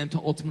for them to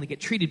ultimately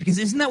get treated. Because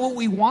isn't that what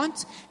we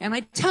want? And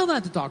I tell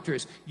that to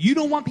doctors. You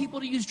don't want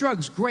people to use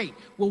drugs. Great.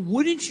 Well,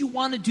 wouldn't you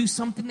want to do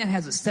something that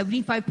has a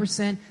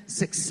 75%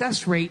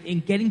 success rate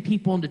in getting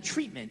people into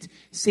treatment?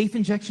 Safe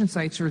injection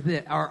sites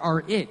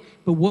are it.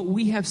 But what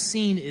we have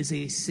seen is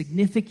a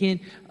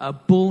significant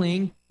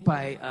bullying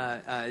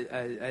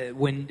by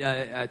when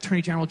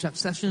Attorney General Jeff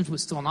Sessions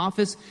was still in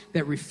office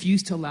that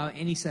refused to allow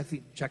any safe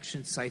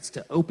injection sites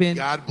to open.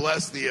 God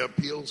bless the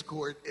appeals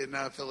court in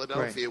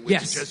Philadelphia, right. which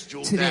yes. just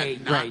ruled Today,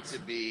 that not right. to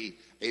be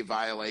a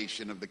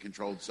violation of the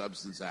Controlled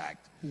Substance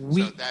Act.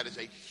 So that is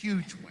a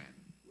huge win.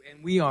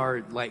 And we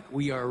are.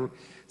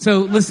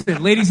 So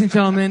listen, ladies and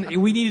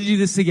gentlemen, we need to do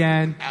this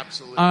again.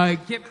 Absolutely.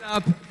 Give it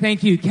up.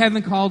 Thank you.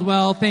 Kevin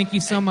Caldwell, thank you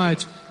so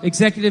much.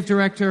 Executive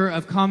Director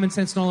of Common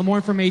Sense NOLA. More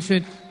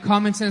information,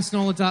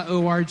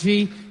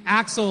 commonsensenola.org.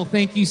 Axel,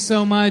 thank you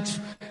so much.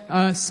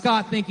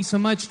 Scott, thank you so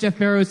much. Jeff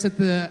Barrows at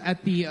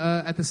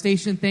the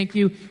station, thank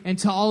you. And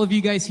to all of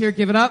you guys here,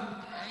 give it up.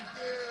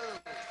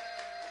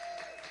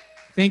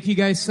 Thank you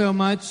guys so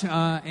much.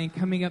 And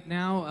coming up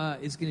now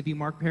is going to be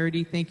Mark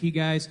Parody. Thank you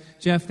guys.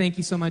 Jeff, thank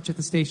you so much at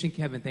the station.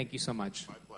 Kevin, thank you so much.